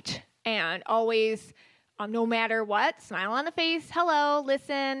polite and always, no matter what, smile on the face, hello,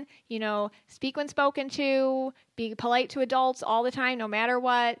 listen, speak when spoken to, be polite to adults all the time, no matter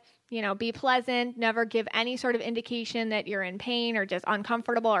what. Be pleasant, never give any sort of indication that you're in pain or just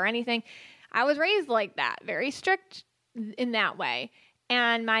uncomfortable or anything. I was raised like that, very strict in that way.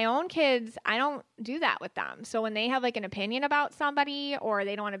 And my own kids, I don't do that with them. So when they have like an opinion about somebody, or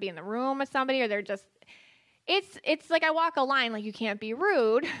they don't want to be in the room with somebody, or they're just, it's like I walk a line, like you can't be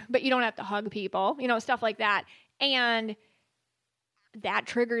rude, but you don't have to hug people, stuff like that. And that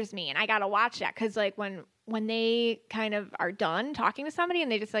triggers me, and I got to watch that, because like when they kind of are done talking to somebody and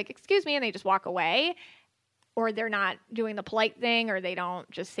they just like, excuse me, and they just walk away, or they're not doing the polite thing, or they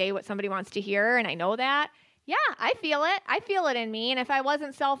don't just say what somebody wants to hear, and I know that, yeah, I feel it. I feel it in me. And if I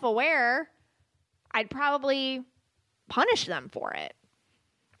wasn't self-aware, I'd probably punish them for it.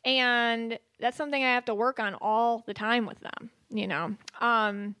 And that's something I have to work on all the time with them,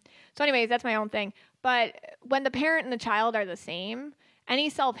 So anyways, that's my own thing. But when the parent and the child are the same, any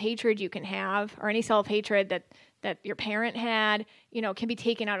self-hatred you can have, or any self-hatred that your parent had, can be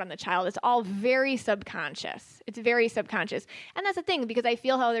taken out on the child. It's all very subconscious. It's very subconscious. And that's the thing, because I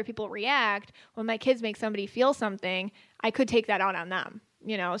feel how other people react. When my kids make somebody feel something, I could take that out on them,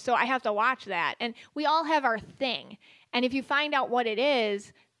 So I have to watch that. And we all have our thing. And if you find out what it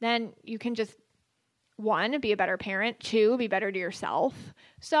is, then you can just, 1, be a better parent, 2, be better to yourself.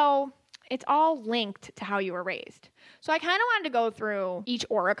 So it's all linked to how you were raised. So I kind of wanted to go through each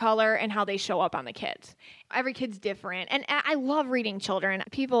aura color and how they show up on the kids. Every kid's different. And I love reading children.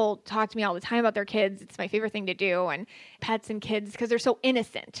 People talk to me all the time about their kids. It's my favorite thing to do, and pets and kids, because they're so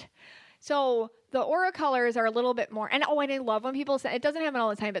innocent. So the aura colors are a little bit more, and I love when people say, it doesn't happen all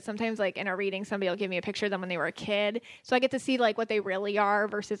the time, but sometimes like in a reading, somebody will give me a picture of them when they were a kid. So I get to see like what they really are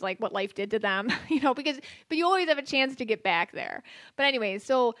versus like what life did to them, but you always have a chance to get back there. But anyways,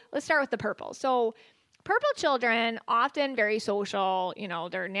 so let's start with the purple. So Purple children, often very social,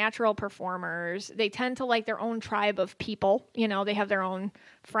 they're natural performers. They tend to like their own tribe of people. They have their own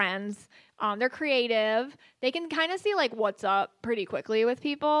friends. They're creative. They can kind of see like what's up pretty quickly with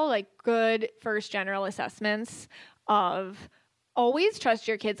people, like good first general assessments of always trust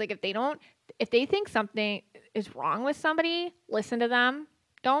your kids. Like if they think something is wrong with somebody, listen to them.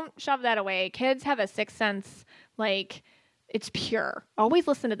 Don't shove that away. Kids have a sixth sense, like it's pure. Always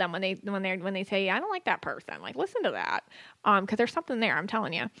listen to them when they say, I don't like that person. Like listen to that. Because there's something there, I'm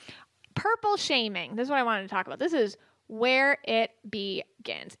telling you. Purple shaming. This is what I wanted to talk about. This is where it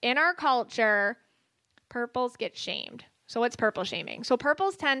begins. In our culture, purples get shamed. So what's purple shaming? So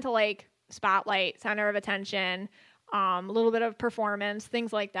purples tend to like spotlight, center of attention, a little bit of performance,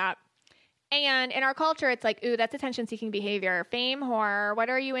 things like that. And in our culture, it's like, ooh, that's attention-seeking behavior. Fame whore, what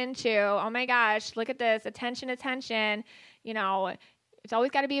are you into? Oh my gosh, look at this, attention. It's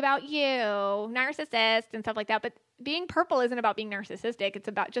always got to be about you, narcissist and stuff like that. But being purple isn't about being narcissistic. It's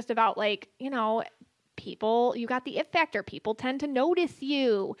about like, people, you got the it factor. People tend to notice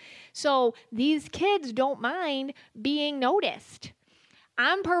you. So these kids don't mind being noticed.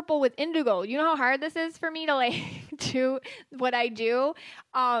 I'm purple with indigo. You know how hard this is for me to like do what I do?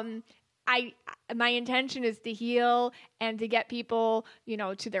 My intention is to heal and to get people,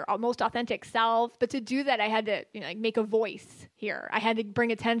 to their most authentic self. But to do that, I had to make a voice here. I had to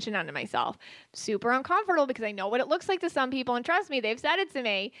bring attention onto myself. Super uncomfortable because I know what it looks like to some people. And trust me, they've said it to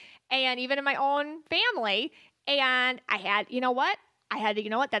me. And even in my own family. And I had,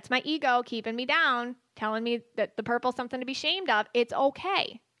 that's my ego keeping me down, telling me that the purple's something to be shamed of. It's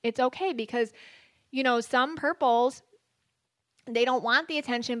okay. It's okay because, some purples, they don't want the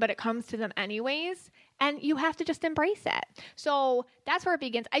attention, but it comes to them anyways. And you have to just embrace it. So that's where it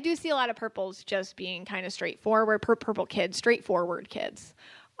begins. I do see a lot of purples just being kind of straightforward, purple kids, straightforward kids.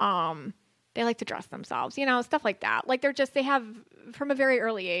 They like to dress themselves, stuff like that. Like they have from a very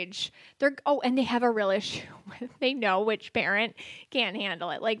early age, and they have a real issue. They know which parent can't handle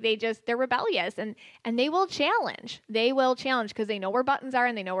it. Like they're rebellious and they will challenge. They will challenge because they know where buttons are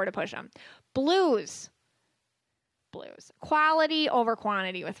and they know where to push them. Blues. Quality over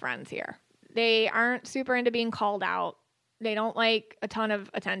quantity with friends here. They aren't super into being called out. They don't like a ton of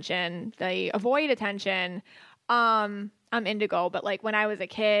attention. They avoid attention. I'm indigo, but like when I was a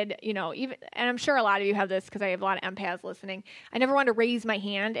kid, and I'm sure a lot of you have this because I have a lot of empaths listening. I never wanted to raise my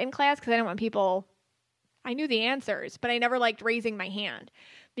hand in class because I didn't want people, I knew the answers, but I never liked raising my hand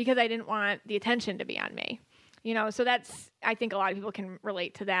because I didn't want the attention to be on me. So I think a lot of people can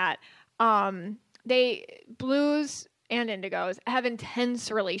relate to that. Blues and indigos have intense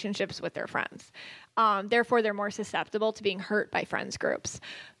relationships with their friends. Therefore, they're more susceptible to being hurt by friends groups.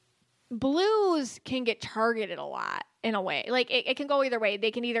 Blues can get targeted a lot in a way. Like it can go either way. They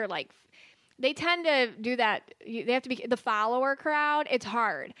can either they tend to do that. They have to be the follower crowd. It's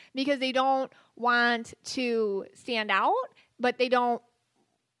hard because they don't want to stand out, but they don't,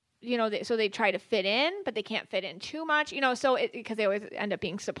 so they try to fit in, but they can't fit in too much, because they always end up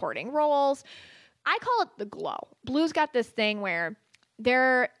being supporting roles. I call it the glow. Blues got this thing where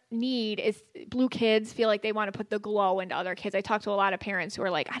their need is blue kids feel like they want to put the glow into other kids. I talk to a lot of parents who are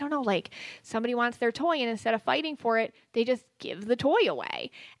like, I don't know, like somebody wants their toy and instead of fighting for it, they just give the toy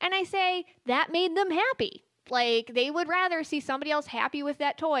away. And I say that made them happy. Like they would rather see somebody else happy with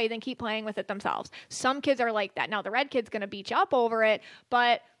that toy than keep playing with it themselves. Some kids are like that. Now the red kid's going to beat you up over it,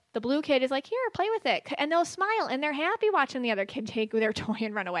 but the blue kid is like, here, play with it. And they'll smile and they're happy watching the other kid take their toy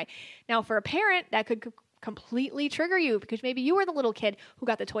and run away. Now, for a parent, that could completely trigger you because maybe you were the little kid who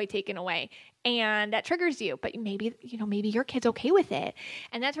got the toy taken away and that triggers you. But maybe your kid's okay with it.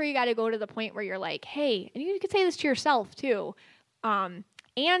 And that's where you got to go to the point where you're like, hey, and you could say this to yourself too, and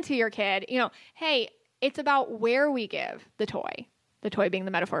to your kid, hey, it's about where we give the toy. The toy being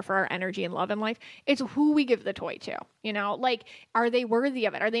the metaphor for our energy and love in life. It's who we give the toy to, like, are they worthy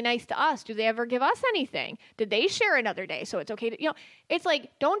of it? Are they nice to us? Do they ever give us anything? Did they share another day? So it's okay to, it's like,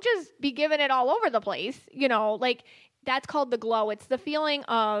 don't just be giving it all over the place, like that's called the glow. It's the feeling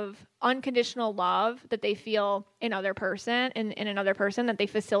of unconditional love that they feel in another person that they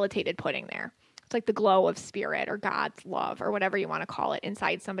facilitated putting there. It's like the glow of spirit or God's love or whatever you want to call it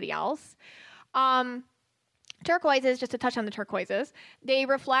inside somebody else. Turquoises, just to touch on the turquoises, they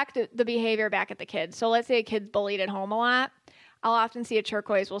reflect the behavior back at the kids. So let's say a kid's bullied at home a lot. I'll often see a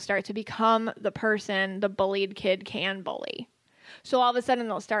turquoise will start to become the person the bullied kid can bully. So all of a sudden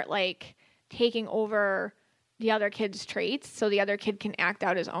they'll start like taking over the other kid's traits so the other kid can act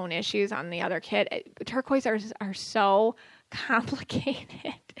out his own issues on the other kid. Turquoises are so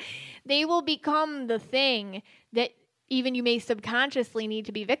complicated. They will become the thing that even you may subconsciously need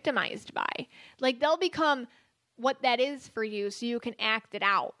to be victimized by. Like, they'll become what that is for you so you can act it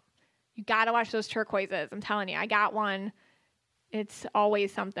out. You got to watch those turquoises. I'm telling you, I got one. It's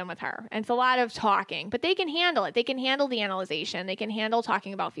always something with her. And it's a lot of talking, but they can handle it. They can handle the analyzation. They can handle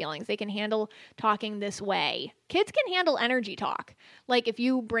talking about feelings. They can handle talking this way. Kids can handle energy talk. Like, if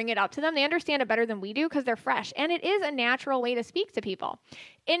you bring it up to them, they understand it better than we do because they're fresh. And it is a natural way to speak to people.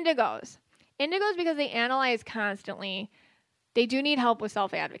 Indigos, because they analyze constantly, they do need help with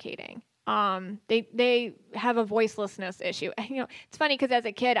self-advocating. They have a voicelessness issue. You know, it's funny because as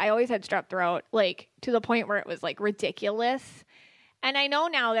a kid, I always had strep throat, like to the point where it was like ridiculous. And I know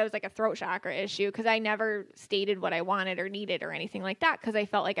now that was like a throat chakra issue because I never stated what I wanted or needed or anything like that because I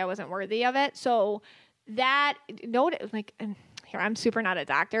felt like I wasn't worthy of it. So that like, and here, I'm super not a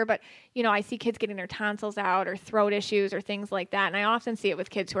doctor, but you know, I see kids getting their tonsils out or throat issues or things like that. And I often see it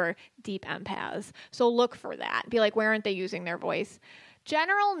with kids who are deep empaths. So look for that. Be like, where aren't they using their voice?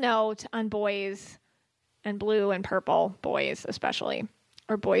 General note on boys and blue and purple boys, especially,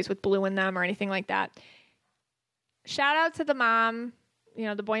 or boys with blue in them or anything like that. Shout out to the mom, you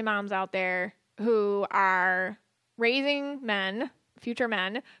know, the boy moms out there who are raising men, future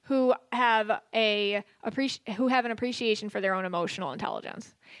men who have an appreciation for their own emotional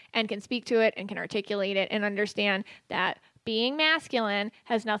intelligence and can speak to it and can articulate it and understand that being masculine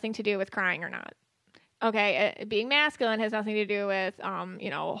has nothing to do with crying or not. Okay, being masculine has nothing to do with,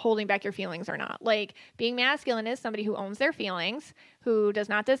 holding back your feelings or not. Like, being masculine is somebody who owns their feelings, who does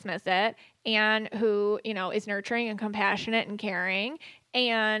not dismiss it, and who, you know, is nurturing and compassionate and caring,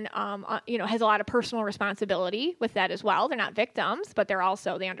 and, has a lot of personal responsibility with that as well. They're not victims, but they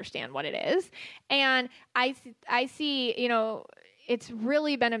understand what it is. And I see, you know, it's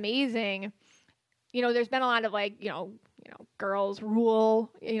really been amazing. You know, there's been a lot of girls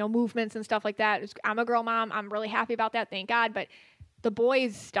rule, movements and stuff like that. I'm a girl mom. I'm really happy about that. Thank God. But the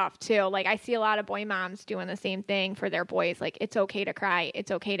boys stuff too. Like, I see a lot of boy moms doing the same thing for their boys. Like, it's okay to cry.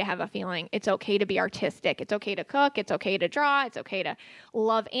 It's okay to have a feeling. It's okay to be artistic. It's okay to cook. It's okay to draw. It's okay to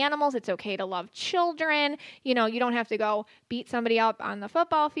love animals. It's okay to love children. You know, you don't have to go beat somebody up on the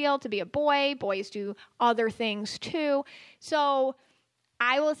football field to be a boy. Boys do other things too. So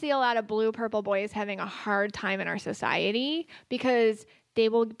I will see a lot of blue, purple boys having a hard time in our society because they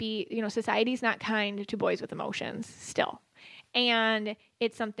will be, society's not kind to boys with emotions still. And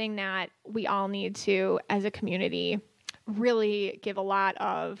it's something that we all need to, as a community, really give a lot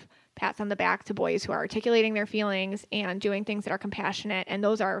of pats on the back to boys who are articulating their feelings and doing things that are compassionate. And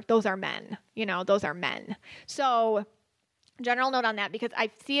those are men, those are men. So general note on that, because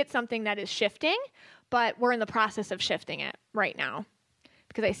I see it's something that is shifting, but we're in the process of shifting it right now.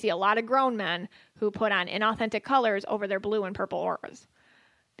 Because I see a lot of grown men who put on inauthentic colors over their blue and purple auras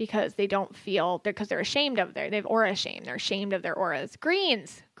because they don't feel, because they're ashamed of they have aura shame. They're ashamed of their auras. Green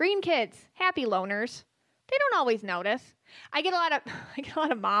kids, happy loners. They don't always notice. I get a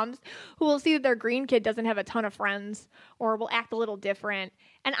lot of moms who will see that their green kid doesn't have a ton of friends or will act a little different.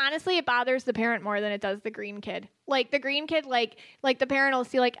 And honestly, it bothers the parent more than it does the green kid. Like, the green kid, like the parent will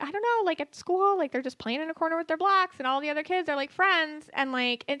see, like, I don't know, like at school, like they're just playing in a corner with their blocks and all the other kids are like friends. And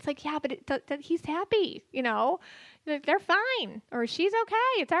like, it's like, yeah, but he's happy, they're fine. Or she's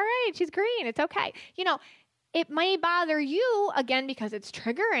okay. It's all right. She's green. It's okay. It may bother you again because it's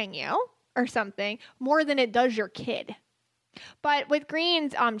triggering you or something more than it does your kid. But with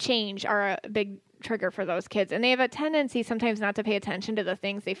greens, change are a big trigger for those kids. And they have a tendency sometimes not to pay attention to the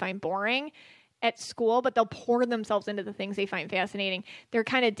things they find boring at school, but they'll pour themselves into the things they find fascinating. They're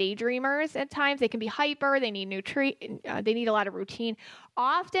kind of daydreamers at times. They can be hyper. They need they need a lot of routine.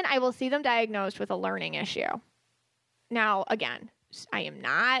 Often I will see them diagnosed with a learning issue. Now, again, I am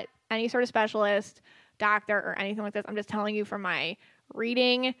not any sort of specialist, doctor, or anything like this. I'm just telling you from my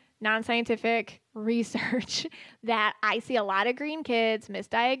reading, non-scientific research that I see a lot of green kids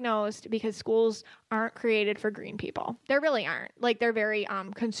misdiagnosed because schools aren't created for green people. They really aren't. Like, they're very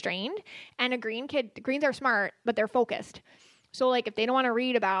constrained. And greens are smart, but they're focused. So like, if they don't want to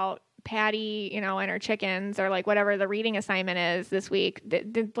read about Patty, and her chickens, or like whatever the reading assignment is this week,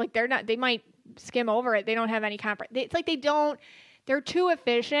 they might skim over it. They don't have any it's like they're too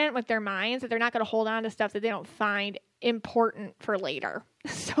efficient with their minds that they're not going to hold on to stuff that they don't find important for later.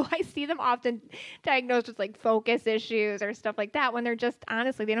 So I see them often diagnosed with like focus issues or stuff like that when they're just,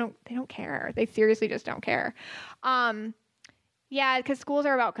 honestly, they don't care. They seriously just don't care. Because schools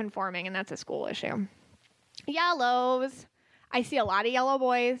are about conforming, and that's a school issue. Yellows. I see a lot of yellow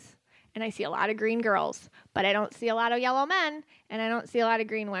boys and I see a lot of green girls, but I don't see a lot of yellow men and I don't see a lot of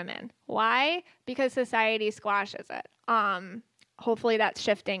green women. Why? Because society squashes it. Hopefully that's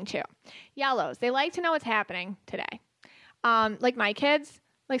shifting too. Yellows, they like to know what's happening today. Like my kids,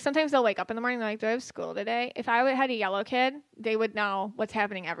 like sometimes they'll wake up in the morning, they're like, do I have school today? If I had a yellow kid, they would know what's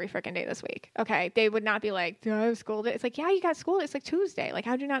happening every freaking day this week. Okay. They would not be like, do I have school today? It's like, yeah, you got school. It's like Tuesday. Like,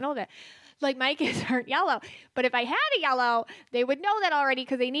 how'd you not know that? Like my kids aren't yellow, but if I had a yellow, they would know that already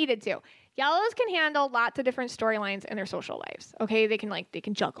because they needed to. Yellows can handle lots of different storylines in their social lives. Okay. They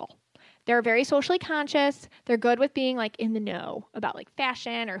can juggle. They're very socially conscious. They're good with being like in the know about like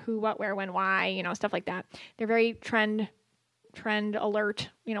fashion or who, what, where, when, why, stuff like that. They're very trend alert,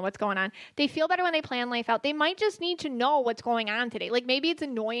 what's going on. They feel better when they plan life out. They might just need to know what's going on today. Like maybe it's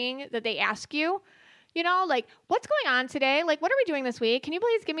annoying that they ask you, like what's going on today? Like, what are we doing this week? Can you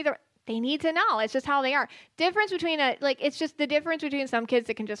please give me they need to know. It's just how they are. It's just the difference between some kids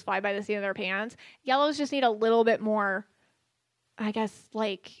that can just fly by the seat of their pants. Yellows just need a little bit more, I guess,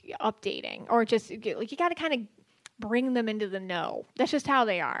 like updating or just like you got to kind of bring them into the know. That's just how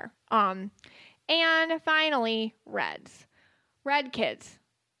they are. And finally, reds. Red kids.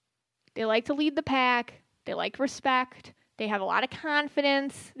 They like to lead the pack. They like respect. They have a lot of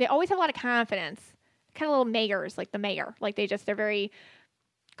confidence. They always have a lot of confidence. Kind of little mayors, like the mayor. Like they're very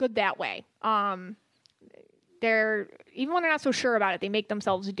good that way. They're even when they're not so sure about it, they make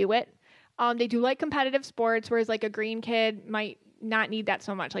themselves do it. They do like competitive sports, whereas like a green kid might not need that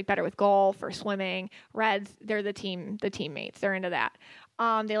so much, like better with golf or swimming. Reds, they're the teammates. They're into that.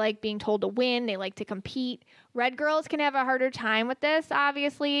 They like being told to win. They like to compete. Red girls can have a harder time with this,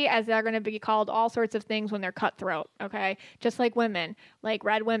 obviously, as they're going to be called all sorts of things when they're cutthroat, okay? Just like women. Like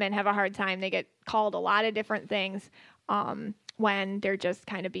red women have a hard time. They get called a lot of different things when they're just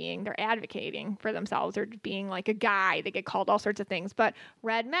kind of they're advocating for themselves or being like a guy. They get called all sorts of things. But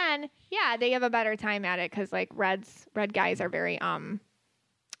red men, yeah, they have a better time at it because like red guys are very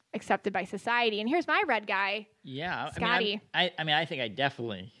accepted by society. And here's my red guy. Yeah. Scotty. I think I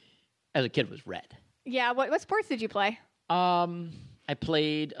definitely, as a kid, was red. Yeah. What sports did you play? I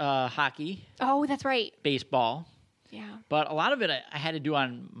played hockey. Oh, that's right. Baseball. Yeah. But a lot of it I had to do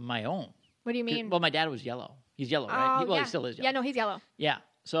on my own. What do you mean? Well, my dad was yellow. He's yellow, right? Yeah. He still is yellow. Yeah, no, he's yellow. Yeah.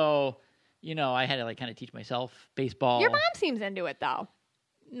 So, I had to like kind of teach myself baseball. Your mom seems into it though.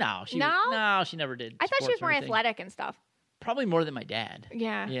 No, she never did. I thought she was more anything. athletic and stuff. Probably more than my dad.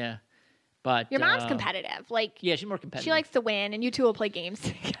 Yeah. Yeah. But your mom's competitive. Like yeah, she's more competitive. She likes to win, and you two will play games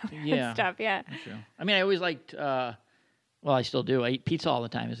together and stuff. Yeah. That's true. I always liked. Well, I still do. I eat pizza all the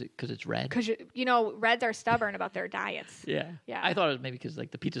time. Is it because it's red? Because reds are stubborn about their diets. Yeah. Yeah. I thought it was maybe because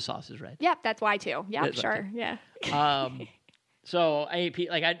like the pizza sauce is red. Yep, that's why too. Yeah, sure. Yeah. So I ate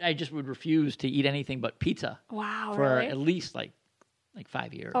I just would refuse to eat anything but pizza. Wow. For really? at least like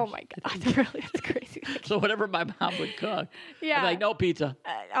 5 years. Oh my god, really? That's crazy. So whatever my mom would cook, yeah, I'd be like, no pizza.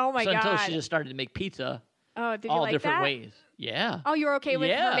 Oh my god. Until she just started to make pizza. Oh, did you all like different that? ways. Yeah. Oh, you were okay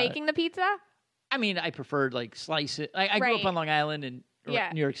with her making the pizza? I preferred like slice it. I grew up on Long Island in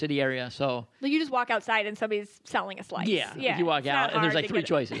New York City area, so you just walk outside and somebody's selling a slice. Yeah. You walk out and there's like 3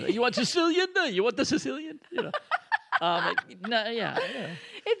 choices. You want Sicilian? No, you want the Sicilian? No, yeah.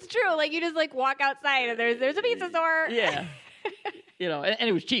 It's true. Like you just like walk outside and there's a pizza store. Yeah. And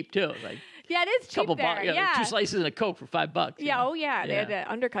it was cheap too. Like yeah, it is cheap couple there. Yeah, 2 slices and a Coke for $5. Yeah. Oh yeah. They had to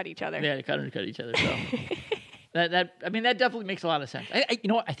undercut each other. They had to undercut each other. So. That definitely makes a lot of sense. You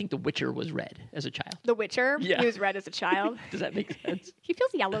know what? I think The Witcher was red as a child. The Witcher? Yeah. He was red as a child. Does that make sense? He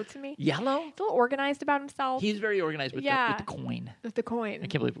feels yellow to me. Yellow? He's a little organized about himself. He's very organized with the coin. With the coin. I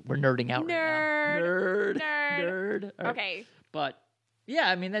can't believe we're nerding out right now. Nerd. Right. Okay. But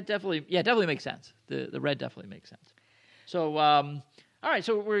yeah, that definitely makes sense. The red definitely makes sense. So all right,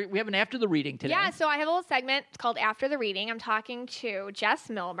 so we have an After the Reading today. Yeah, so I have a little segment. It's called After the Reading. I'm talking to Jess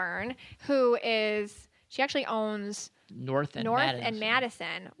Milburn, she actually owns North and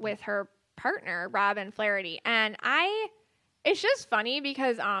Madison with her partner, Robin Flaherty. And it's just funny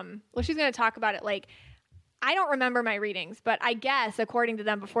because, she's going to talk about it. Like, I don't remember my readings, but I guess according to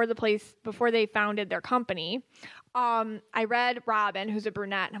them before they founded their company, I read Robin, who's a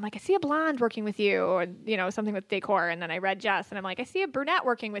brunette, and I'm like, I see a blonde working with you, or, something with decor. And then I read Jess, and I'm like, I see a brunette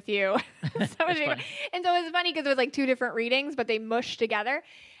working with you. And so it was funny because it was like 2 different readings, but they mushed together.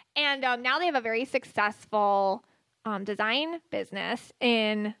 And now they have a very successful design business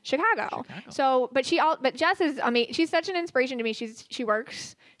in Chicago. So, but Jess is, she's such an inspiration to me. She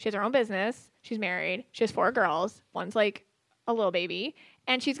works, she has her own business, she's married, she has 4 girls, one's like a little baby,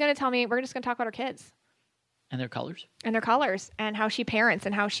 and she's going to tell me, we're just going to talk about her kids. And their colors. And how she parents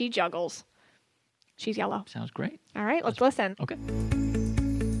and how she juggles. She's yellow. Sounds great. All right, let's listen. Okay.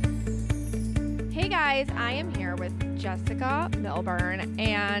 Hey guys, I am here with Jessica Milburn,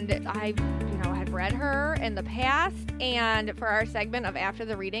 and I had read her in the past, and for our segment of After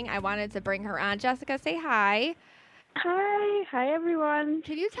the Reading, I wanted to bring her on. Jessica, say hi. Hi everyone.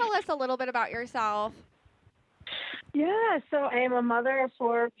 Can you tell us a little bit about yourself? Yeah, so I am a mother of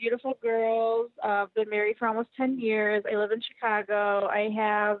 4 beautiful girls. Been married for almost 10 years. I live in Chicago. I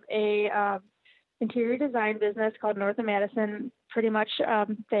have a interior design business called North of Madison, pretty much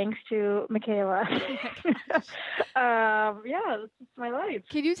thanks to Michaela. Yeah, this is my life.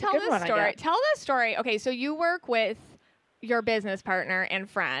 Can you tell the story? Tell the story. Okay, so you work with your business partner and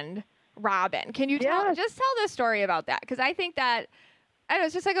friend, Robin. Can you tell the story about that? Because I think that I don't know,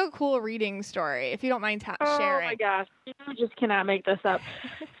 it's just like a cool reading story, if you don't mind sharing. Oh my gosh, you just cannot make this up.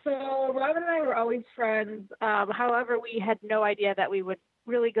 So Robin and I were always friends. However, we had no idea that we would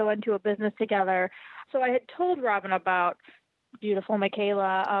really go into a business together. So I had told Robin about beautiful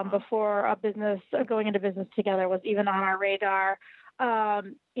Michaela before going into business together was even on our radar.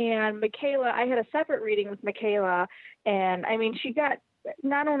 And Michaela, I had a separate reading with Michaela, and I mean, she got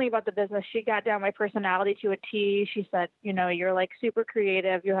not only about the business, she got down my personality to a T. She said, you're like super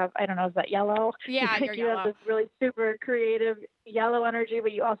creative. You have, I don't know, is that yellow? Yeah, you're you yellow. have this really super creative yellow energy,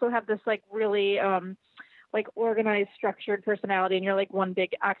 but you also have this like really like organized, structured personality, and you're like one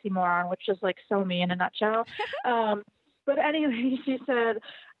big oxymoron, which is like so me in a nutshell. But anyway, she said,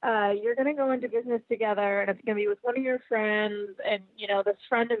 you're going to go into business together, and it's going to be with one of your friends, and, this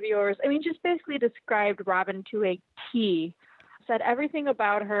friend of yours. I mean, just basically described Robin to a T. Said everything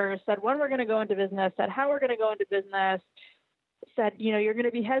about her, said when we're going to go into business, said how we're going to go into business, said, you're going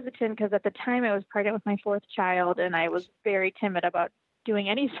to be hesitant because at the time I was pregnant with my 4th child, and I was very timid about doing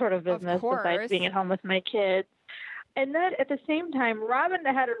any sort of business besides being at home with my kids. And then at the same time, Robin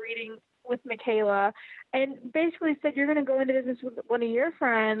had a reading with Michaela and basically said, you're going to go into business with one of your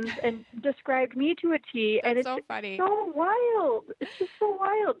friends, and described me to a T. That's and it's so funny. So wild. It's just so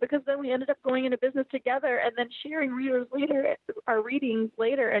wild because then we ended up going into business together and then sharing our readings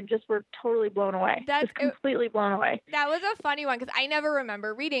later, and just were totally blown away. Just completely blown away. That was a funny one because I never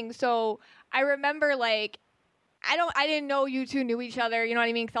remember reading. So I remember like, I didn't know you two knew each other. You know what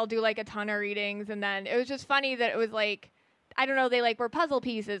I mean? Because I'll do like a ton of readings, and then it was just funny that it was like, I don't know, they like were puzzle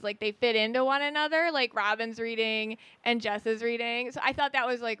pieces, like they fit into one another, like Robin's reading and Jess's reading. So I thought that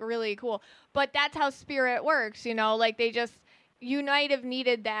was like really cool. But that's how spirit works, like you might have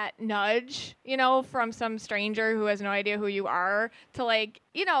needed that nudge, from some stranger who has no idea who you are to like,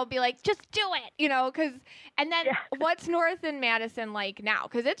 be like, just do it, and then what's North and Madison like now?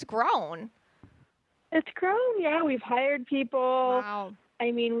 Because it's grown. It's grown, yeah. We've hired people. Wow.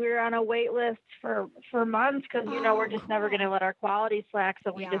 I mean, we were on a wait list for months because, we're just never going to let our quality slack.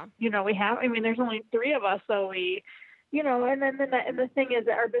 So we just, we have, I mean, there's only 3 of us. So we, and then the thing is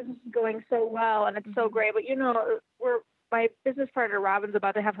that our business is going so well and it's so great. But, my business partner, Robin's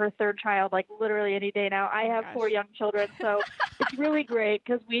about to have her 3rd child, like literally any day now. I have 4 young children. So it's really great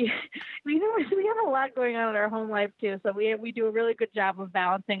because we have a lot going on in our home life too. So we do a really good job of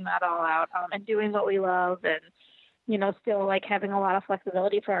balancing that all out and doing what we love and, still like having a lot of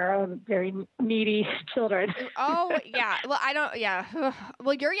flexibility for our own very needy children. Oh, yeah. Well,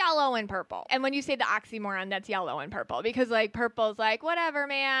 Well, you're yellow and purple. And when you say the oxymoron, that's yellow and purple because like purple's like, whatever,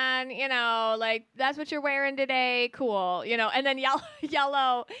 man, like that's what you're wearing today. Cool. And then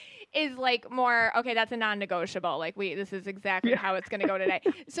yellow is like more, okay, that's a non-negotiable. Like this is exactly how it's going to go today.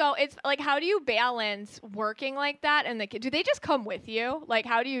 So it's like, how do you balance working like that? And do they just come with you? Like,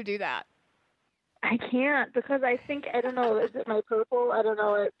 how do you do that? I can't because I think, I don't know, is it my purple? I don't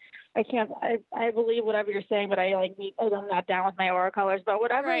know. I can't, I believe whatever you're saying, but I'm not down with my aura colors, but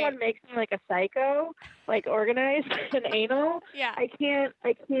whatever one makes me like a psycho, like organized and anal, I can't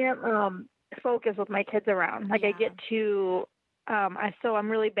focus with my kids around. Like I get too, so I'm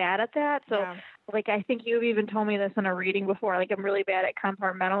really bad at that. So like, I think you've even told me this in a reading before, like I'm really bad at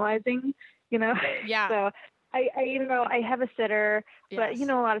compartmentalizing, Yeah. So I have a sitter, but, a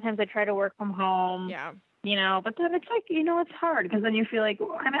lot of times I try to work from home. Yeah. But then it's like, it's hard because then you feel like,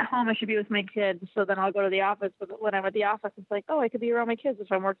 well, I'm at home, I should be with my kids. So then I'll go to the office. But when I'm at the office, it's like, oh, I could be around my kids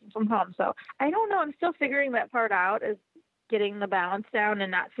if I'm working from home. So I don't know. I'm still figuring that part out, is getting the balance down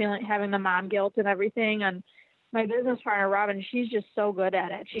and not having the mom guilt and everything. And my business partner, Robin, she's just so good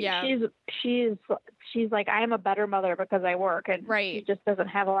at it. She's like, I am a better mother because I work, and she just doesn't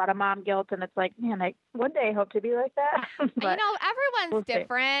have a lot of mom guilt. And it's like, man, one day I hope to be like that. But everyone's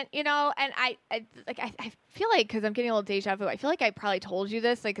different, and I feel like, because I'm getting a little deja vu, I feel like I probably told you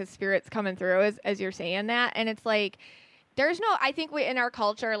this, like, because spirit's coming through as you're saying that. And it's like, I think we, in our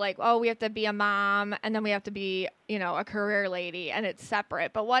culture, like, oh, we have to be a mom and then we have to be, a career lady, and it's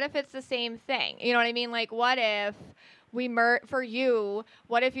separate. But what if it's the same thing? You know what I mean? Like, what if for you,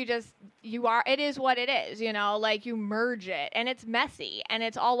 what if it is what it is, like you merge it and it's messy and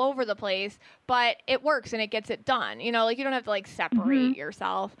it's all over the place, but it works and it gets it done, like you don't have to like separate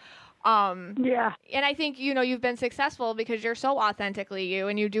yourself. Yeah. And I think, you've been successful because you're so authentically you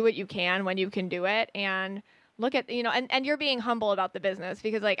and you do what you can when you can do it. And look at, and you're being humble about the business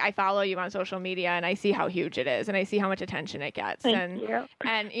because like I follow you on social media and I see how huge it is and I see how much attention it gets. Thank you.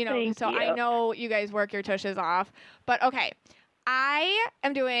 And, Thank so you. I know you guys work your tushes off, but okay. I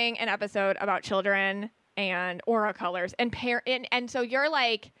am doing an episode about children and aura colors and so you're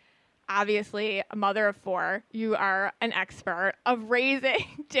like, obviously a mother of 4, you are an expert of raising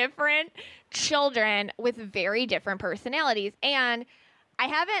different children with very different personalities. And I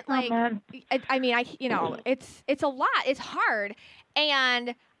haven't it's a lot. It's hard.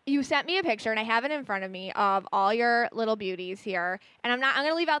 And you sent me a picture and I have it in front of me of all your little beauties here. And I'm going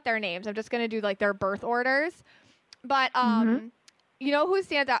to leave out their names. I'm just going to do like their birth orders. But, who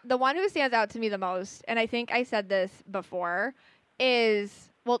stands out? The one who stands out to me the most, and I think I said this before, is,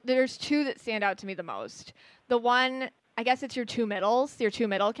 well, there's 2 that stand out to me the most. The one, I guess it's your 2 middle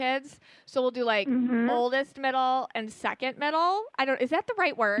kids. So we'll do like oldest middle and second middle. Is that the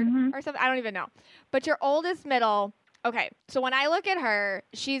right word or something? I don't even know. But your oldest middle, okay. So when I look at her,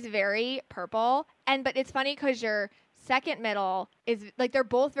 she's very purple. But it's funny because your second middle is like, they're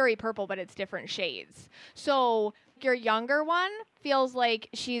both very purple, but it's different shades. So your younger one feels like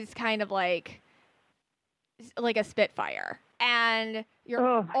she's kind of like a Spitfire. And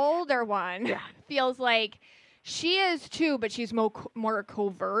your older one feels like she is too, but she's more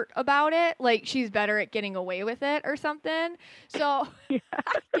covert about it. Like she's better at getting away with it or something. So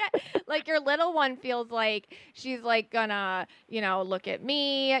like your little one feels like she's like gonna, look at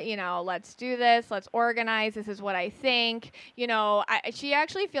me, let's do this. Let's organize. This is what I think. She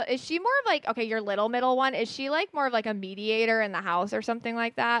actually is she more of like, okay, your little middle one, is she like more of like a mediator in the house or something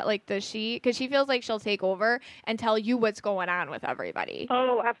like that? Like because she feels like she'll take over and tell you what's going on with everybody.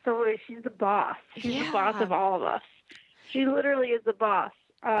 Oh, absolutely. She's the boss. She's the boss of all of us. She literally is the boss.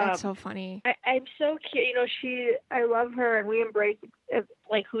 That's so funny. I'm so cute. I love her and we embrace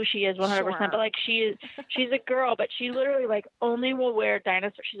like who she is 100%. Sure. But like she's a girl, but she literally like only will wear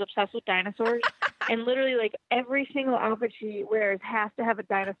dinosaurs. She's obsessed with dinosaurs, and literally like every single outfit she wears has to have a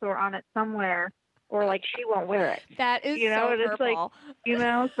dinosaur on it somewhere, or like she won't wear it. That is so and it's purple.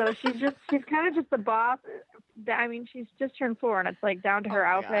 like so she's kind of just the boss. I mean, she's just turned 4, and it's like down to her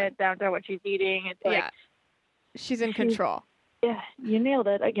outfit, down to what she's eating. It's like she's in control. Yeah, you nailed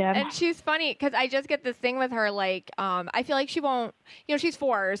it again. And she's funny because I just get this thing with her. Like, I feel like she won't. She's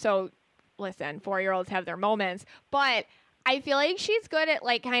 4, so listen, 4-year-olds have their moments, but I feel like she's good at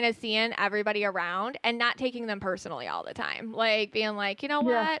like kind of seeing everybody around and not taking them personally all the time. Like being like,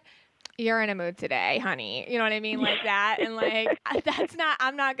 what? You're in a mood today, honey. You know what I mean? Like that. And like,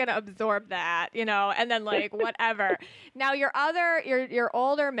 I'm not going to absorb that, and then like, whatever. Now your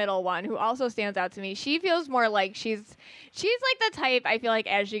older middle one who also stands out to me, she feels more like she's like the type, I feel like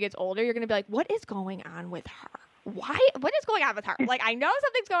as she gets older, you're going to be like, what is going on with her? What is going on with her? Like, I know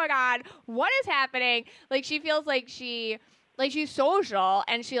something's going on. What is happening? Like, she feels like she's social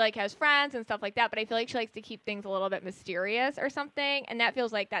and she like has friends and stuff like that, but I feel like she likes to keep things a little bit mysterious or something, and that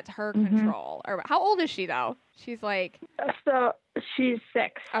feels like that's her control. Or how old is she though? She's like, so she's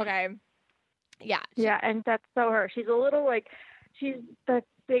 6. Okay. Yeah. Yeah, and that's so her. She's a little like, she's the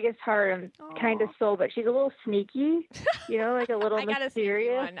biggest heart and kind of soul, but she's a little sneaky, like a little I got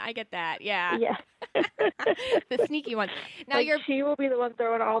mysterious. A sneaky one. I get that. Yeah. Yeah. The sneaky one. Now like she will be the one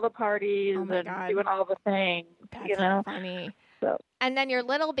throwing all the parties and doing all the things. That's funny. So. And then your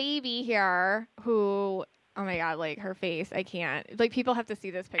little baby here, who, oh my God, like her face, I can't. Like people have to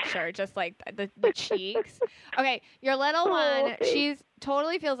see this picture, just like the cheeks. Okay, your little one, she's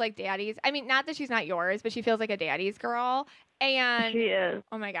totally feels like daddy's. I mean, not that she's not yours, but she feels like a daddy's girl. And she is.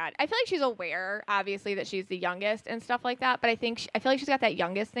 Oh my God. I feel like she's aware, obviously, that she's the youngest and stuff like that. But I feel like she's got that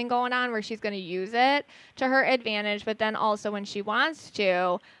youngest thing going on where she's going to use it to her advantage. But then also when she wants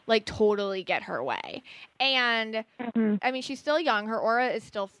to, like, totally get her way. And I mean, she's still young. Her aura is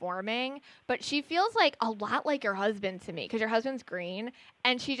still forming. But she feels like a lot like your husband to me, because your husband's green.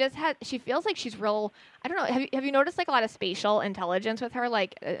 And she feels like she's real. I don't know. Have you noticed like a lot of spatial intelligence with her?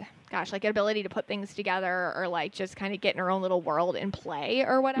 Like, like ability to put things together, or like just kind of get in her own little world and play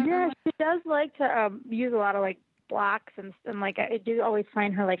or whatever. Yeah, she does like to use a lot of like blocks and like I do always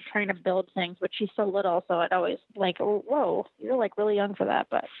find her like trying to build things, but she's so little, so it always like, oh, whoa, you're like really young for that.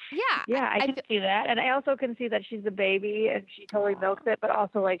 But yeah, I can see that, and I also can see that she's a baby and she totally milks it, but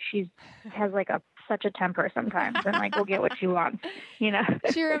also like has like a such a temper sometimes and like will get what she wants, you know.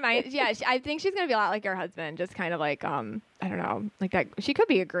 She reminds, I think she's gonna be a lot like your husband, just kind of like I don't know, like that. She could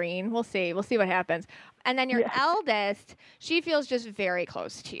be agreeing. We'll see what happens. And then your eldest, she feels just very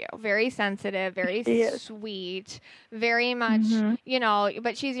close to you, very sensitive, very sweet, very much, you know.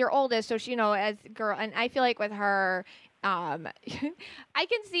 But she's your oldest, so she, you know, as girl, and I feel like with her. I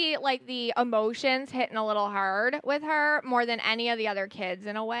can see like the emotions hitting a little hard with her more than any of the other kids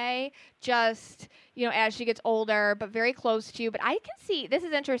in a way, just, you know, as she gets older, but very close to you. But I can see, this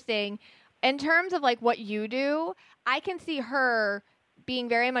is interesting in terms of like what you do. I can see her being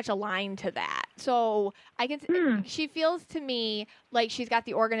very much aligned to that. So I can, she feels to me like she's got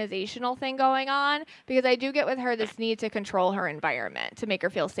the organizational thing going on, because I do get with her this need to control her environment to make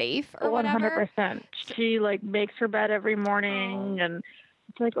her feel safe or whatever. 100%. She like makes her bed every morning and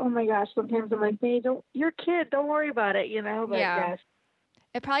it's like, oh my gosh, sometimes I'm like, hey, you're a kid, don't worry about it, you know? But yes,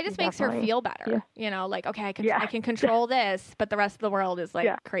 it probably just makes her feel better, you know, like, okay, I can control this, but the rest of the world is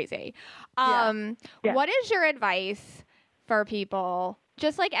like crazy. What is your advice for people,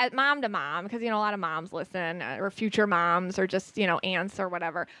 just like at mom to mom, because, you know, a lot of moms listen, or future moms, or just, you know, aunts or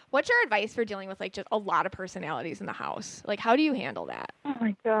whatever. What's your advice for dealing with like just a lot of personalities in the house? Like, how do you handle that? Oh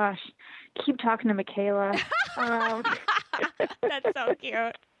my gosh, keep talking to Michaela. That's so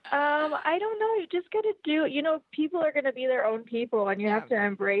cute. I don't know. You just got to do, you know, people are going to be their own people and you have to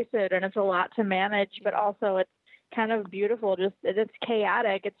embrace it. And it's a lot to manage, but also it's kind of beautiful. Just, it's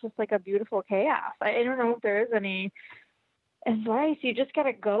chaotic. It's just like a beautiful chaos. I don't know if there is any advice. You just got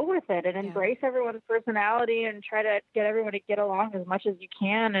to go with it and embrace everyone's personality and try to get everyone to get along as much as you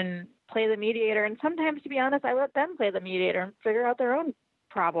can and play the mediator. And sometimes, to be honest, I let them play the mediator and figure out their own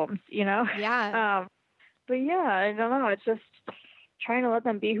problems, you know? Yeah. But yeah, I don't know. It's just trying to let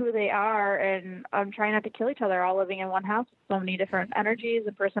them be who they are, and I'm trying not to kill each other, all living in one house with so many different energies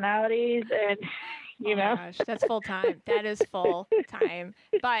and personalities, and you know. Gosh, that's full time. That is full time.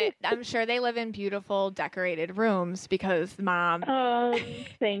 But I'm sure they live in beautiful decorated rooms, because mom,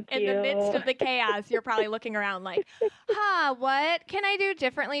 thank you. In the midst of the chaos, you're probably looking around like, what can I do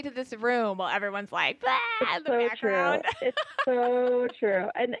differently to this room? While everyone's like, in the background. True. It's so true.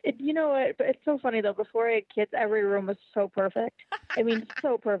 And you know what? But it's so funny though. Before I had kids, every room was so perfect. I mean,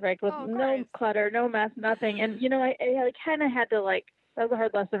 so perfect with no clutter, no mess, nothing. And you know, I kind of had to like. That was a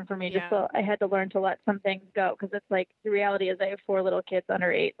hard lesson for me. Just so I had to learn to let some things go, because it's like the reality is I have 4 little kids under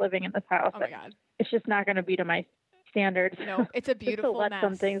 8 living in this house. Oh my God. It's just not going to be to my standards. No, it's a beautiful let mess.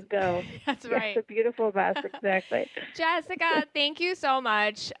 some things go. That's right. It's a beautiful mess, exactly. Jessica, thank you so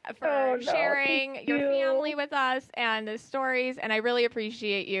much for sharing your family with us and the stories, and I really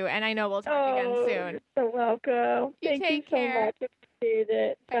appreciate you, and I know we'll talk again soon. You're so welcome. Thank you so much. Appreciate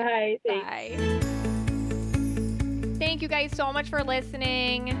it. Bye. Bye. Thank you guys so much for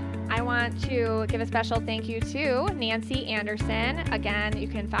listening. I want to give a special thank you to Nancy Anderson. Again, you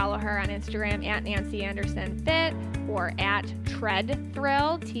can follow her on Instagram at Nancy Anderson Fit or at Tread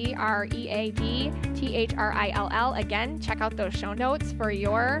Thrill, TreadThrill. Again, check out those show notes for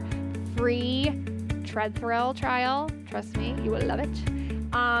your free Tread Thrill trial. Trust me, you will love it.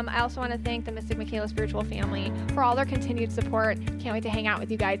 I also want to thank the Mystic Michaela Spiritual family for all their continued support. Can't wait to hang out with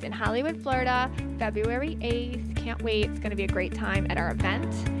you guys in Hollywood, Florida, February 8th. Can't wait. It's going to be a great time at our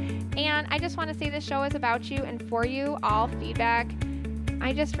event. And I just want to say this show is about you and for you. All feedback,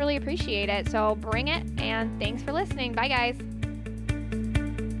 I just really appreciate it. So bring it, and thanks for listening. Bye, guys.